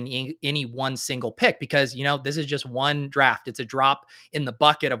invested in any one single pick because, this is just one draft. It's a drop in the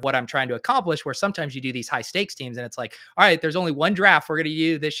bucket of what I'm trying to accomplish. Where sometimes you do these high stakes teams and it's like, all right, there's only one draft we're going to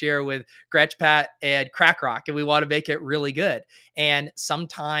do this year with Gretch, Pat, and Crack Rock, and we want to make it really good. And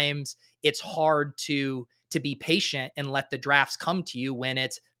sometimes it's hard to be patient and let the drafts come to you when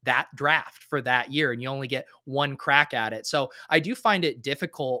it's that draft for that year and you only get one crack at it. So I do find it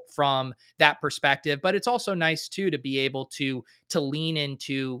difficult from that perspective, but it's also nice too to be able to lean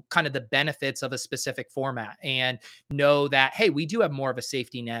into kind of the benefits of a specific format and know that, hey, we do have more of a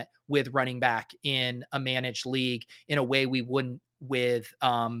safety net with running back in a managed league in a way we wouldn't with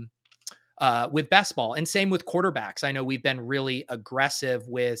best ball. And same with quarterbacks. I know we've been really aggressive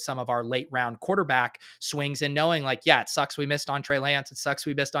with some of our late round quarterback swings and knowing like, yeah, it sucks we missed on Trey Lance. It sucks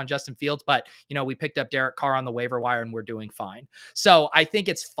we missed on Justin Fields, but we picked up Derek Carr on the waiver wire and we're doing fine. So I think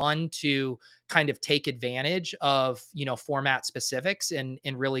it's fun to kind of take advantage of, format specifics and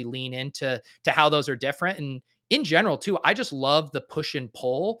really lean into how those are different. And in general too, I just love the push and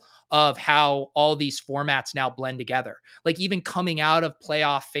pull of how all these formats now blend together. Like even coming out of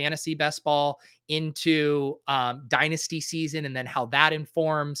playoff fantasy best ball into dynasty season, and then how that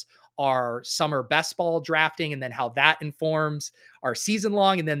informs our summer best ball drafting, and then how that informs our season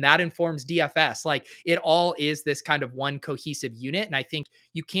long, and then that informs DFS. Like it all is this kind of one cohesive unit. And I think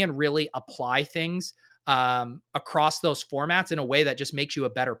you can really apply things across those formats in a way that just makes you a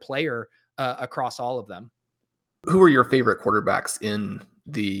better player across all of them. Who are your favorite quarterbacks in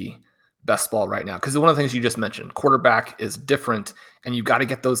the best ball right now? Because one of the things you just mentioned, quarterback is different, and you got to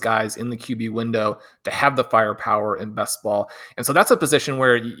get those guys in the QB window to have the firepower in best ball. And so that's a position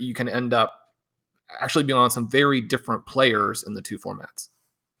where you can end up actually being on some very different players in the two formats.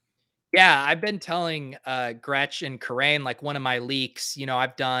 Yeah, I've been telling Gretch and Karain, like one of my leaks,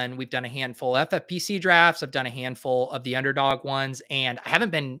 we've done a handful of FFPC drafts. I've done a handful of the underdog ones, and I haven't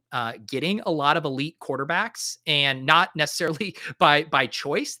been getting a lot of elite quarterbacks, and not necessarily by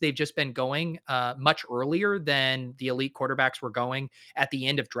choice. They've just been going much earlier than the elite quarterbacks were going at the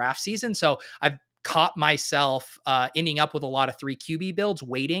end of draft season. So I've caught myself ending up with a lot of 3 QB builds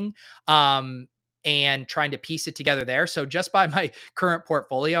waiting. And trying to piece it together there. So just by my current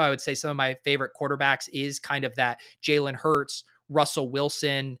portfolio, I would say some of my favorite quarterbacks is kind of that Jalen Hurts, Russell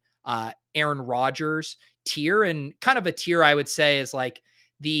Wilson, Aaron Rodgers tier. And kind of a tier I would say is like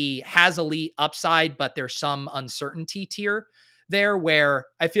the has elite upside, but there's some uncertainty tier there, where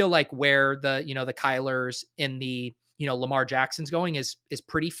I feel like where the Kylers in the Lamar Jackson's going is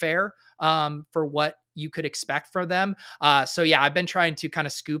pretty fair for what you could expect from them. So yeah, I've been trying to kind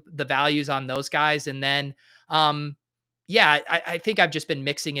of scoop the values on those guys. And then, I think I've just been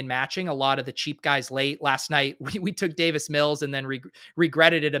mixing and matching a lot of the cheap guys late. Last night, we took Davis Mills and then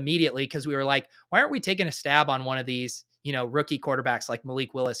regretted it immediately because we were like, why aren't we taking a stab on one of these, rookie quarterbacks like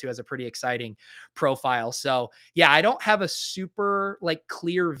Malik Willis, who has a pretty exciting profile. So yeah, I don't have a super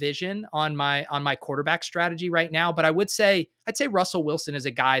clear vision on my quarterback strategy right now, but I'd say Russell Wilson is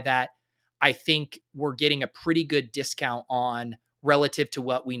a guy that I think we're getting a pretty good discount on relative to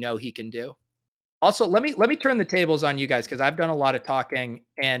what we know he can do. Also, let me turn the tables on you guys, because I've done a lot of talking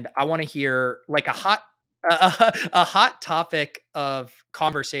and I want to hear like a hot topic of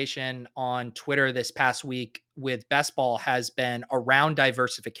conversation on Twitter this past week with best ball has been around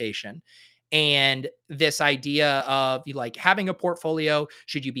diversification and this idea of having a portfolio.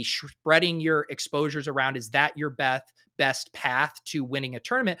 Should you be spreading your exposures around? Is that your best path to winning a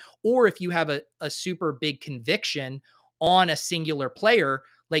tournament? Or if you have a super big conviction on a singular player,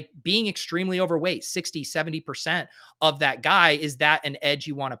 like being extremely overweight, 60, 70% of that guy, is that an edge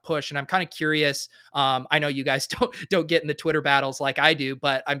you want to push? And I'm kind of curious. I know you guys don't get in the Twitter battles like I do,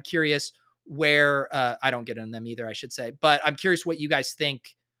 but I'm curious where I don't get in them either, I should say, but I'm curious what you guys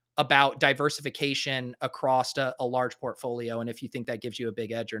think about diversification across a large portfolio, and if you think that gives you a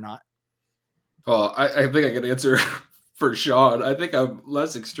big edge or not. Well, I think I can answer for Sean. I think I'm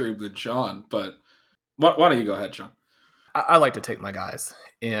less extreme than Sean, but why don't you go ahead, Sean? I like to take my guys,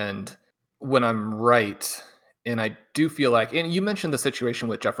 and when I'm right, and I do feel like, and you mentioned the situation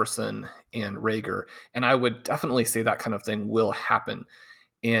with Jefferson and Rager, and I would definitely say that kind of thing will happen.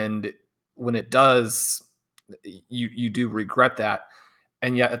 And when it does, you do regret that.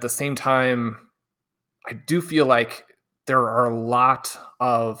 And yet at the same time, I do feel like there are a lot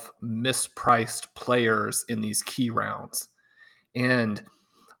of mispriced players in these key rounds. And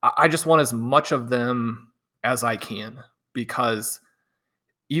I just want as much of them as I can, because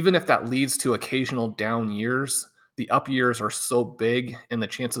even if that leads to occasional down years, the up years are so big and the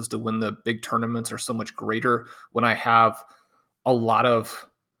chances to win the big tournaments are so much greater when I have a lot of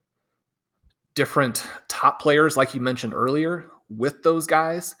different top players, like you mentioned earlier, with those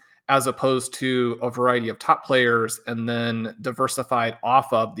guys, as opposed to a variety of top players and then diversified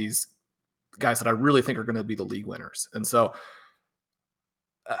off of these guys that I really think are going to be the league winners. And so,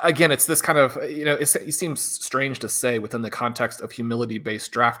 again, it's this kind of, it seems strange to say within the context of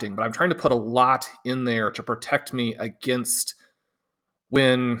humility-based drafting, but I'm trying to put a lot in there to protect me against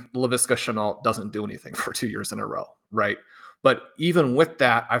when Laviska Shenault doesn't do anything for 2 years in a row, right? But even with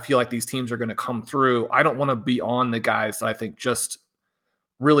that, I feel like these teams are going to come through. I don't want to be on the guys that I think just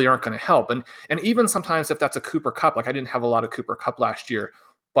really aren't going to help. And even sometimes if that's a Cooper Kupp, like I didn't have a lot of Cooper Kupp last year,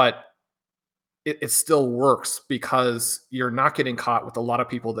 but it still works because you're not getting caught with a lot of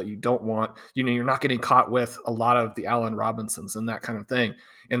people that you don't want. You're not getting caught with a lot of the Allen Robinsons and that kind of thing.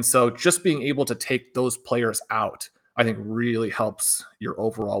 And so just being able to take those players out, I think really helps your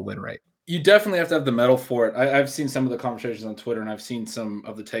overall win rate. You definitely have to have the metal for it. I've seen some of the conversations on Twitter, and I've seen some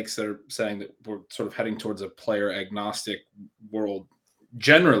of the takes that are saying that we're sort of heading towards a player agnostic world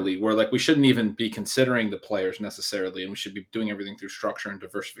generally, where like we shouldn't even be considering the players necessarily, and we should be doing everything through structure and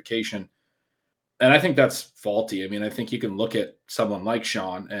diversification. And I think that's faulty. I mean, I think you can look at someone like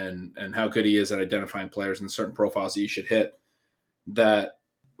Sean and how good he is at identifying players and certain profiles that you should hit. That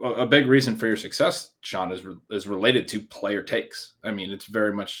a big reason for your success, Sean, is related to player takes. I mean, it's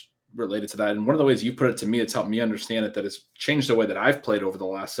very much related to that. And one of the ways you put it to me, it's helped me understand it, that it's changed the way that I've played over the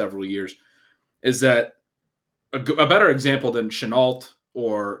last several years, is that a better example than Shenault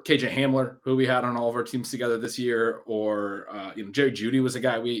or KJ Hamler, who we had on all of our teams together this year, or Jerry Jeudy was a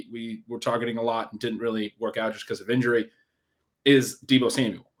guy we were targeting a lot and didn't really work out just because of injury, is Deebo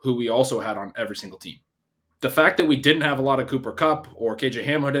Samuel, who we also had on every single team. The fact that we didn't have a lot of Cooper Kupp or KJ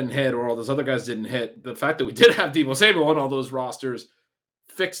Hamler didn't hit or all those other guys didn't hit, the fact that we did have Deebo Samuel on all those rosters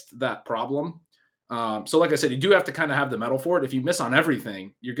fixed that problem. So like I said, you do have to kind of have the metal for it. If you miss on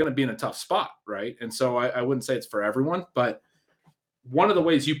everything, you're going to be in a tough spot, right? And so I wouldn't say it's for everyone, but one of the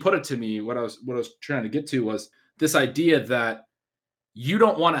ways you put it to me, what I was trying to get to was this idea that you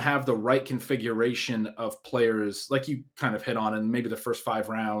don't want to have the right configuration of players, like you kind of hit on in maybe the first 5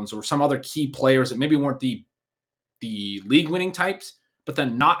 rounds, or some other key players that maybe weren't the league winning types, but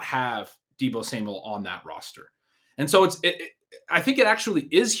then not have Deebo Samuel on that roster. And so I think it actually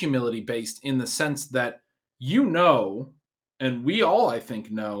is humility based in the sense that, and we all, I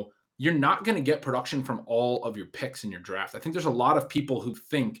think, know, you're not going to get production from all of your picks in your draft. I think there's a lot of people who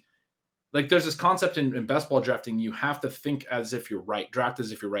think, like, there's this concept in best ball drafting, you have to think as if you're right, draft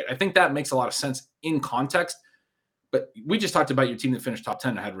as if you're right. I think that makes a lot of sense in context, but we just talked about your team that finished top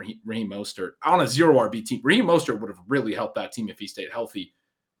 10 that had Raheem Mostert on a 0 RB team. Raheem Mostert would have really helped that team if he stayed healthy.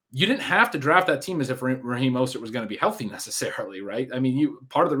 You didn't have to draft that team as if Raheem Mostert was going to be healthy necessarily, right? I mean,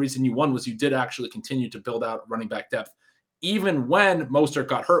 part of the reason you won was you did actually continue to build out running back depth. Even when Mostert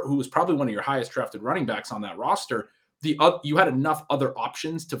got hurt, who was probably one of your highest drafted running backs on that roster, you had enough other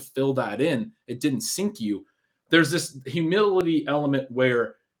options to fill that in. It didn't sink you. There's this humility element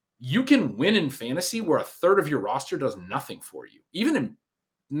where you can win in fantasy where a third of your roster does nothing for you. Even in,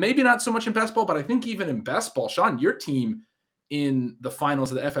 maybe not so much in best ball, but I think even in best ball, Sean, your team in the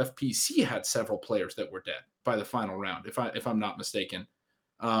finals of the FFPC had several players that were dead by the final round, if I'm not mistaken.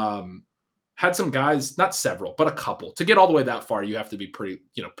 Had some guys, not several, but a couple. To get all the way that far, you have to be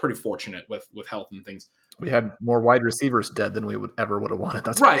pretty fortunate with health and things. We had more wide receivers dead than we would have wanted.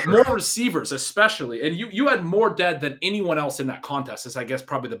 That's right. Sure. More receivers, especially. And you had more dead than anyone else in that contest, is I guess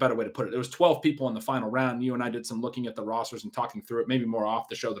probably the better way to put it. There was 12 people in the final round. You and I did some looking at the rosters and talking through it, maybe more off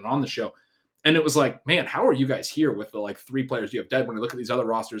the show than on the show. And it was like, man, how are you guys here with the like 3 players you have dead when you look at these other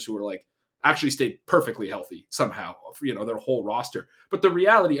rosters who are like actually stayed perfectly healthy somehow, their whole roster. But the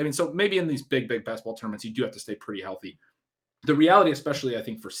reality, I mean, so maybe in these big best ball tournaments, you do have to stay pretty healthy. The reality, especially I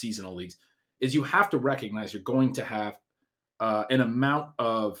think for seasonal leagues, is you have to recognize you're going to have an amount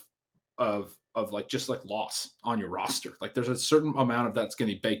of like just like loss on your roster. Like there's a certain amount of that's going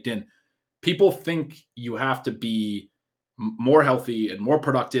to be baked in. People think you have to be more healthy and more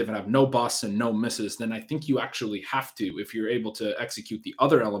productive and have no busts and no misses. Then I think you actually have to, if you're able to execute the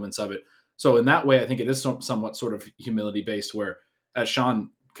other elements of it. So in that way, I think it is somewhat sort of humility based, where, as Sean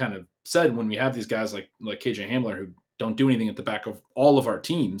kind of said, when we have these guys like KJ Hamler who don't do anything at the back of all of our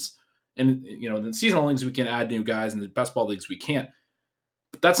teams, and in the seasonal leagues we can add new guys, and the best ball leagues we can't.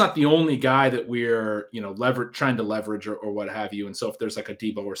 But that's not the only guy that we're trying to leverage or what have you. And so if there's like a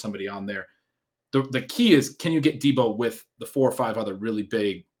Deebo or somebody on there, the key is, can you get Deebo with the 4 or 5 other really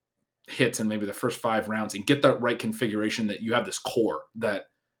big hits and maybe the first 5 rounds and get that right configuration that you have this core that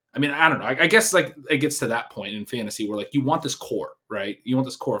I mean, I don't know. I guess like it gets to that point in fantasy where like you want this core, right? You want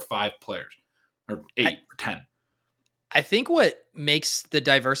this core of 5 players or 8 or 10. I think what makes the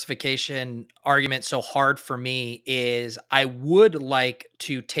diversification argument so hard for me is I would like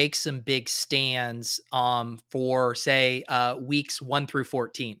to take some big stands for say weeks 1 through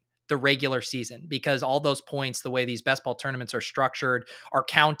 14, the regular season, because all those points, the way these best ball tournaments are structured, are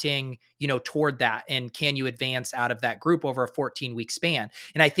counting, toward that. And can you advance out of that group over a 14-week span?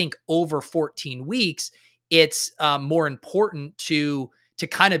 And I think over 14 weeks, it's more important to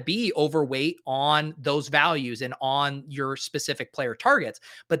kind of be overweight on those values and on your specific player targets.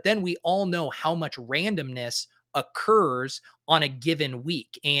 But then we all know how much randomness occurs on a given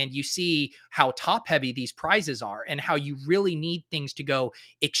week. And you see how top heavy these prizes are and how you really need things to go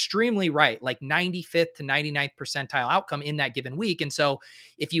extremely right, like 95th to 99th percentile outcome in that given week. And so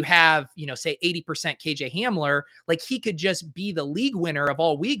if you have, say 80% KJ Hamler, like he could just be the league winner of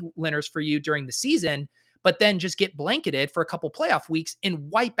all league winners for you during the season, but then just get blanketed for a couple playoff weeks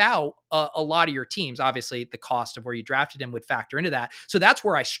and wipe out a lot of your teams. Obviously, the cost of where you drafted him would factor into that. So that's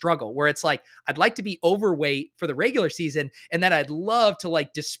where I struggle, where it's like, I'd like to be overweight for the regular season, and then I'd love to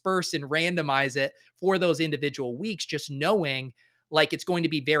like disperse and randomize it for those individual weeks, just knowing like it's going to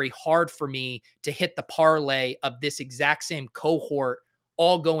be very hard for me to hit the parlay of this exact same cohort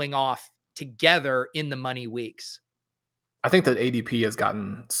all going off together in the money weeks. I think that ADP has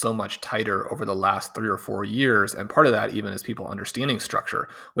gotten so much tighter over the last 3 or 4 years. And part of that even is people understanding structure,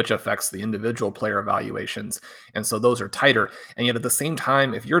 which affects the individual player evaluations. And so those are tighter. And yet at the same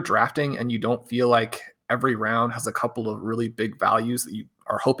time, if you're drafting and you don't feel like every round has a couple of really big values that you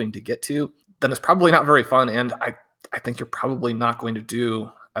are hoping to get to, then it's probably not very fun. And I think you're probably not going to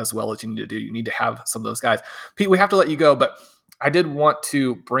do as well as you need to do. You need to have some of those guys. Pete, we have to let you go, but I did want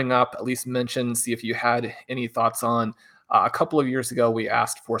to bring up, at least mention, see if you had any thoughts on a couple of years ago, we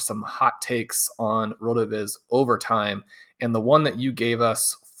asked for some hot takes on RotoViz overtime. And the one that you gave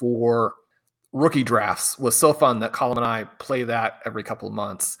us for rookie drafts was so fun that Colin and I play that every couple of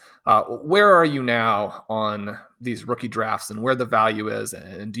months. Where are you now on these rookie drafts and where the value is?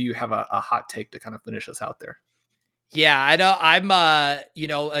 And do you have a hot take to kind of finish us out there? Yeah, I know.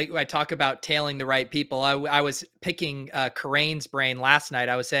 I talk about tailing the right people. I was picking Karane's brain last night.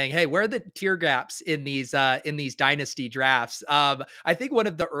 I was saying, hey, where are the tier gaps in these dynasty drafts? I think one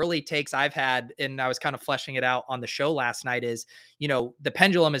of the early takes I've had, and I was kind of fleshing it out on the show last night, is, the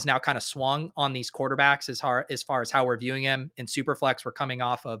pendulum is now kind of swung on these quarterbacks as far as how we're viewing them. In Superflex, we're coming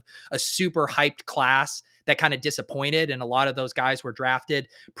off of a super hyped class that kind of disappointed. And a lot of those guys were drafted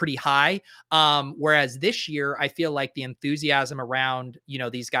pretty high. Whereas this year, I feel like the enthusiasm around,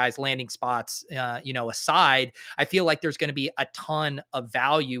 these guys landing spots, aside, I feel like there's going to be a ton of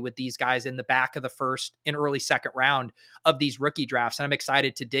value with these guys in the back of the first and early second round of these rookie drafts. And I'm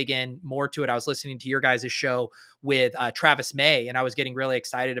excited to dig in more to it. I was listening to your guys' show with Travis May, and I was getting really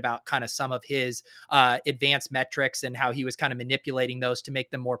excited about kind of some of his advanced metrics and how he was kind of manipulating those to make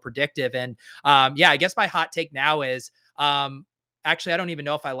them more predictive. And I guess my hot take now is, actually, I don't even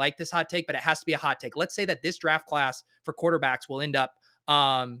know if I like this hot take, but it has to be a hot take. Let's say that this draft class for quarterbacks will end up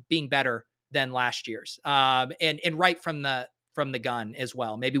being better than last year's, and right from the gun as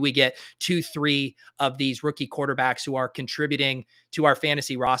well. Maybe we get 2-3 of these rookie quarterbacks who are contributing to our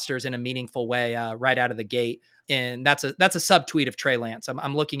fantasy rosters in a meaningful way right out of the gate. And that's a subtweet of Trey Lance.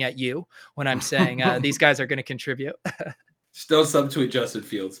 I'm looking at you when I'm saying these guys are going to contribute. Still subtweet Justin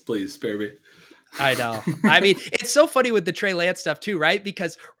Fields, please spare me. I know. I mean, it's so funny with the Trey Lance stuff too, right?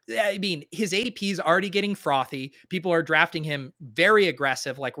 Because his ADP is already getting frothy. People are drafting him very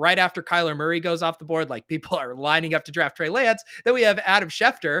aggressive. Like right after Kyler Murray goes off the board, like people are lining up to draft Trey Lance. Then we have Adam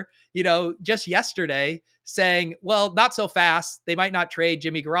Schefter, just yesterday saying, well, not so fast. They might not trade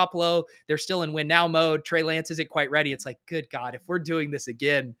Jimmy Garoppolo. They're still in win now mode. Trey Lance isn't quite ready. It's like, good God, if we're doing this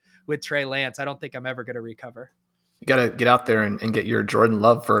again with Trey Lance, I don't think I'm ever going to recover. You got to get out there and get your Jordan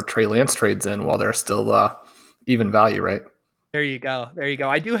Love for Trey Lance trades in while they're still even value, right? There you go.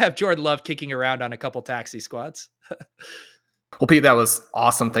 I do have Jordan Love kicking around on a couple taxi squads. Well, Pete, that was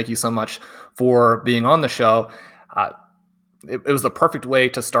awesome. Thank you so much for being on the show. It was the perfect way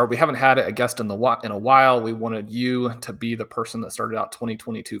to start. We haven't had a guest in a while. We wanted you to be the person that started out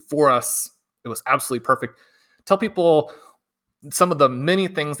 2022 for us. It was absolutely perfect. Tell people some of the many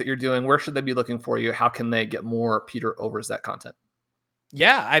things that you're doing. Where should they be looking for you? How can they get more Peter Overzet content?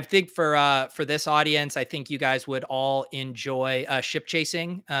 Yeah, I think for this audience, I think you guys would all enjoy Ship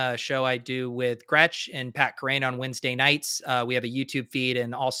Chasing, show I do with Gretch and Pat Crane on Wednesday nights. We have a YouTube feed,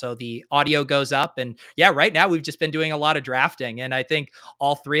 and also the audio goes up. And yeah, right now we've just been doing a lot of drafting, and I think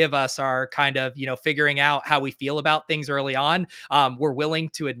all three of us are kind of figuring out how we feel about things early on. We're willing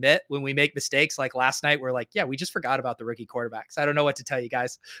to admit when we make mistakes, like last night. We're like, yeah, we just forgot about the rookie quarterbacks. I don't know what to tell you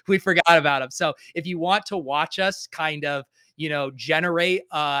guys. We forgot about them. So if you want to watch us kind of generate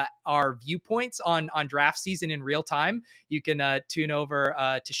our viewpoints on draft season in real time, you can tune over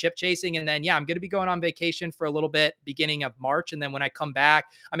to Ship Chasing. And then, yeah, I'm going to be going on vacation for a little bit beginning of March. And then when I come back,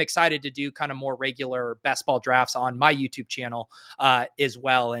 I'm excited to do kind of more regular best ball drafts on my YouTube channel as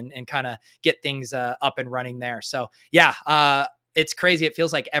well, and kind of get things up and running there. So yeah, it's crazy. It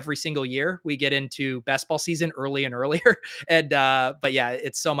feels like every single year we get into best ball season early and earlier. And but yeah,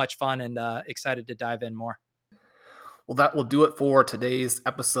 it's so much fun, and excited to dive in more. Well, that will do it for today's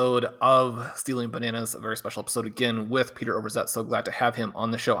episode of Stealing Bananas, a very special episode again with Peter Overzet. So glad to have him on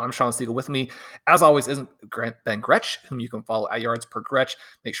the show. I'm Sean Siegel. With me, as always, is Ben Gretch, whom you can follow at Yards Per Gretch.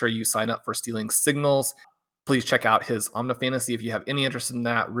 Make sure you sign up for Stealing Signals. Please check out his Omna Fantasy if you have any interest in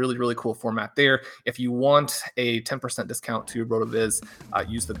that. Really, really cool format there. If you want a 10% discount to RotoViz,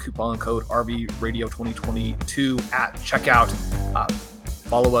 use the coupon code RVRadio2022 at checkout.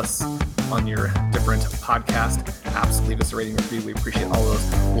 Follow us on your different podcast apps. Leave us a rating or review. We appreciate all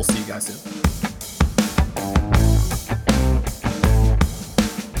of those. We'll see you guys soon.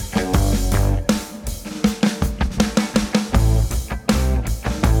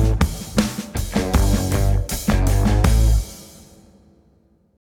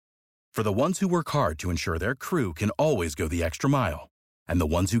 For the ones who work hard to ensure their crew can always go the extra mile, and the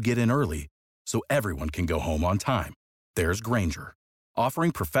ones who get in early so everyone can go home on time, there's Grainger,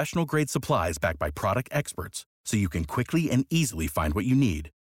 offering professional-grade supplies backed by product experts so you can quickly and easily find what you need.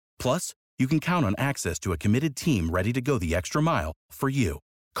 Plus, you can count on access to a committed team ready to go the extra mile for you.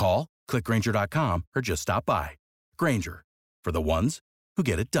 Call, click Grainger.com, or just stop by. Grainger, for the ones who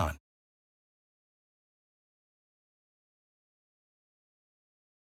get it done.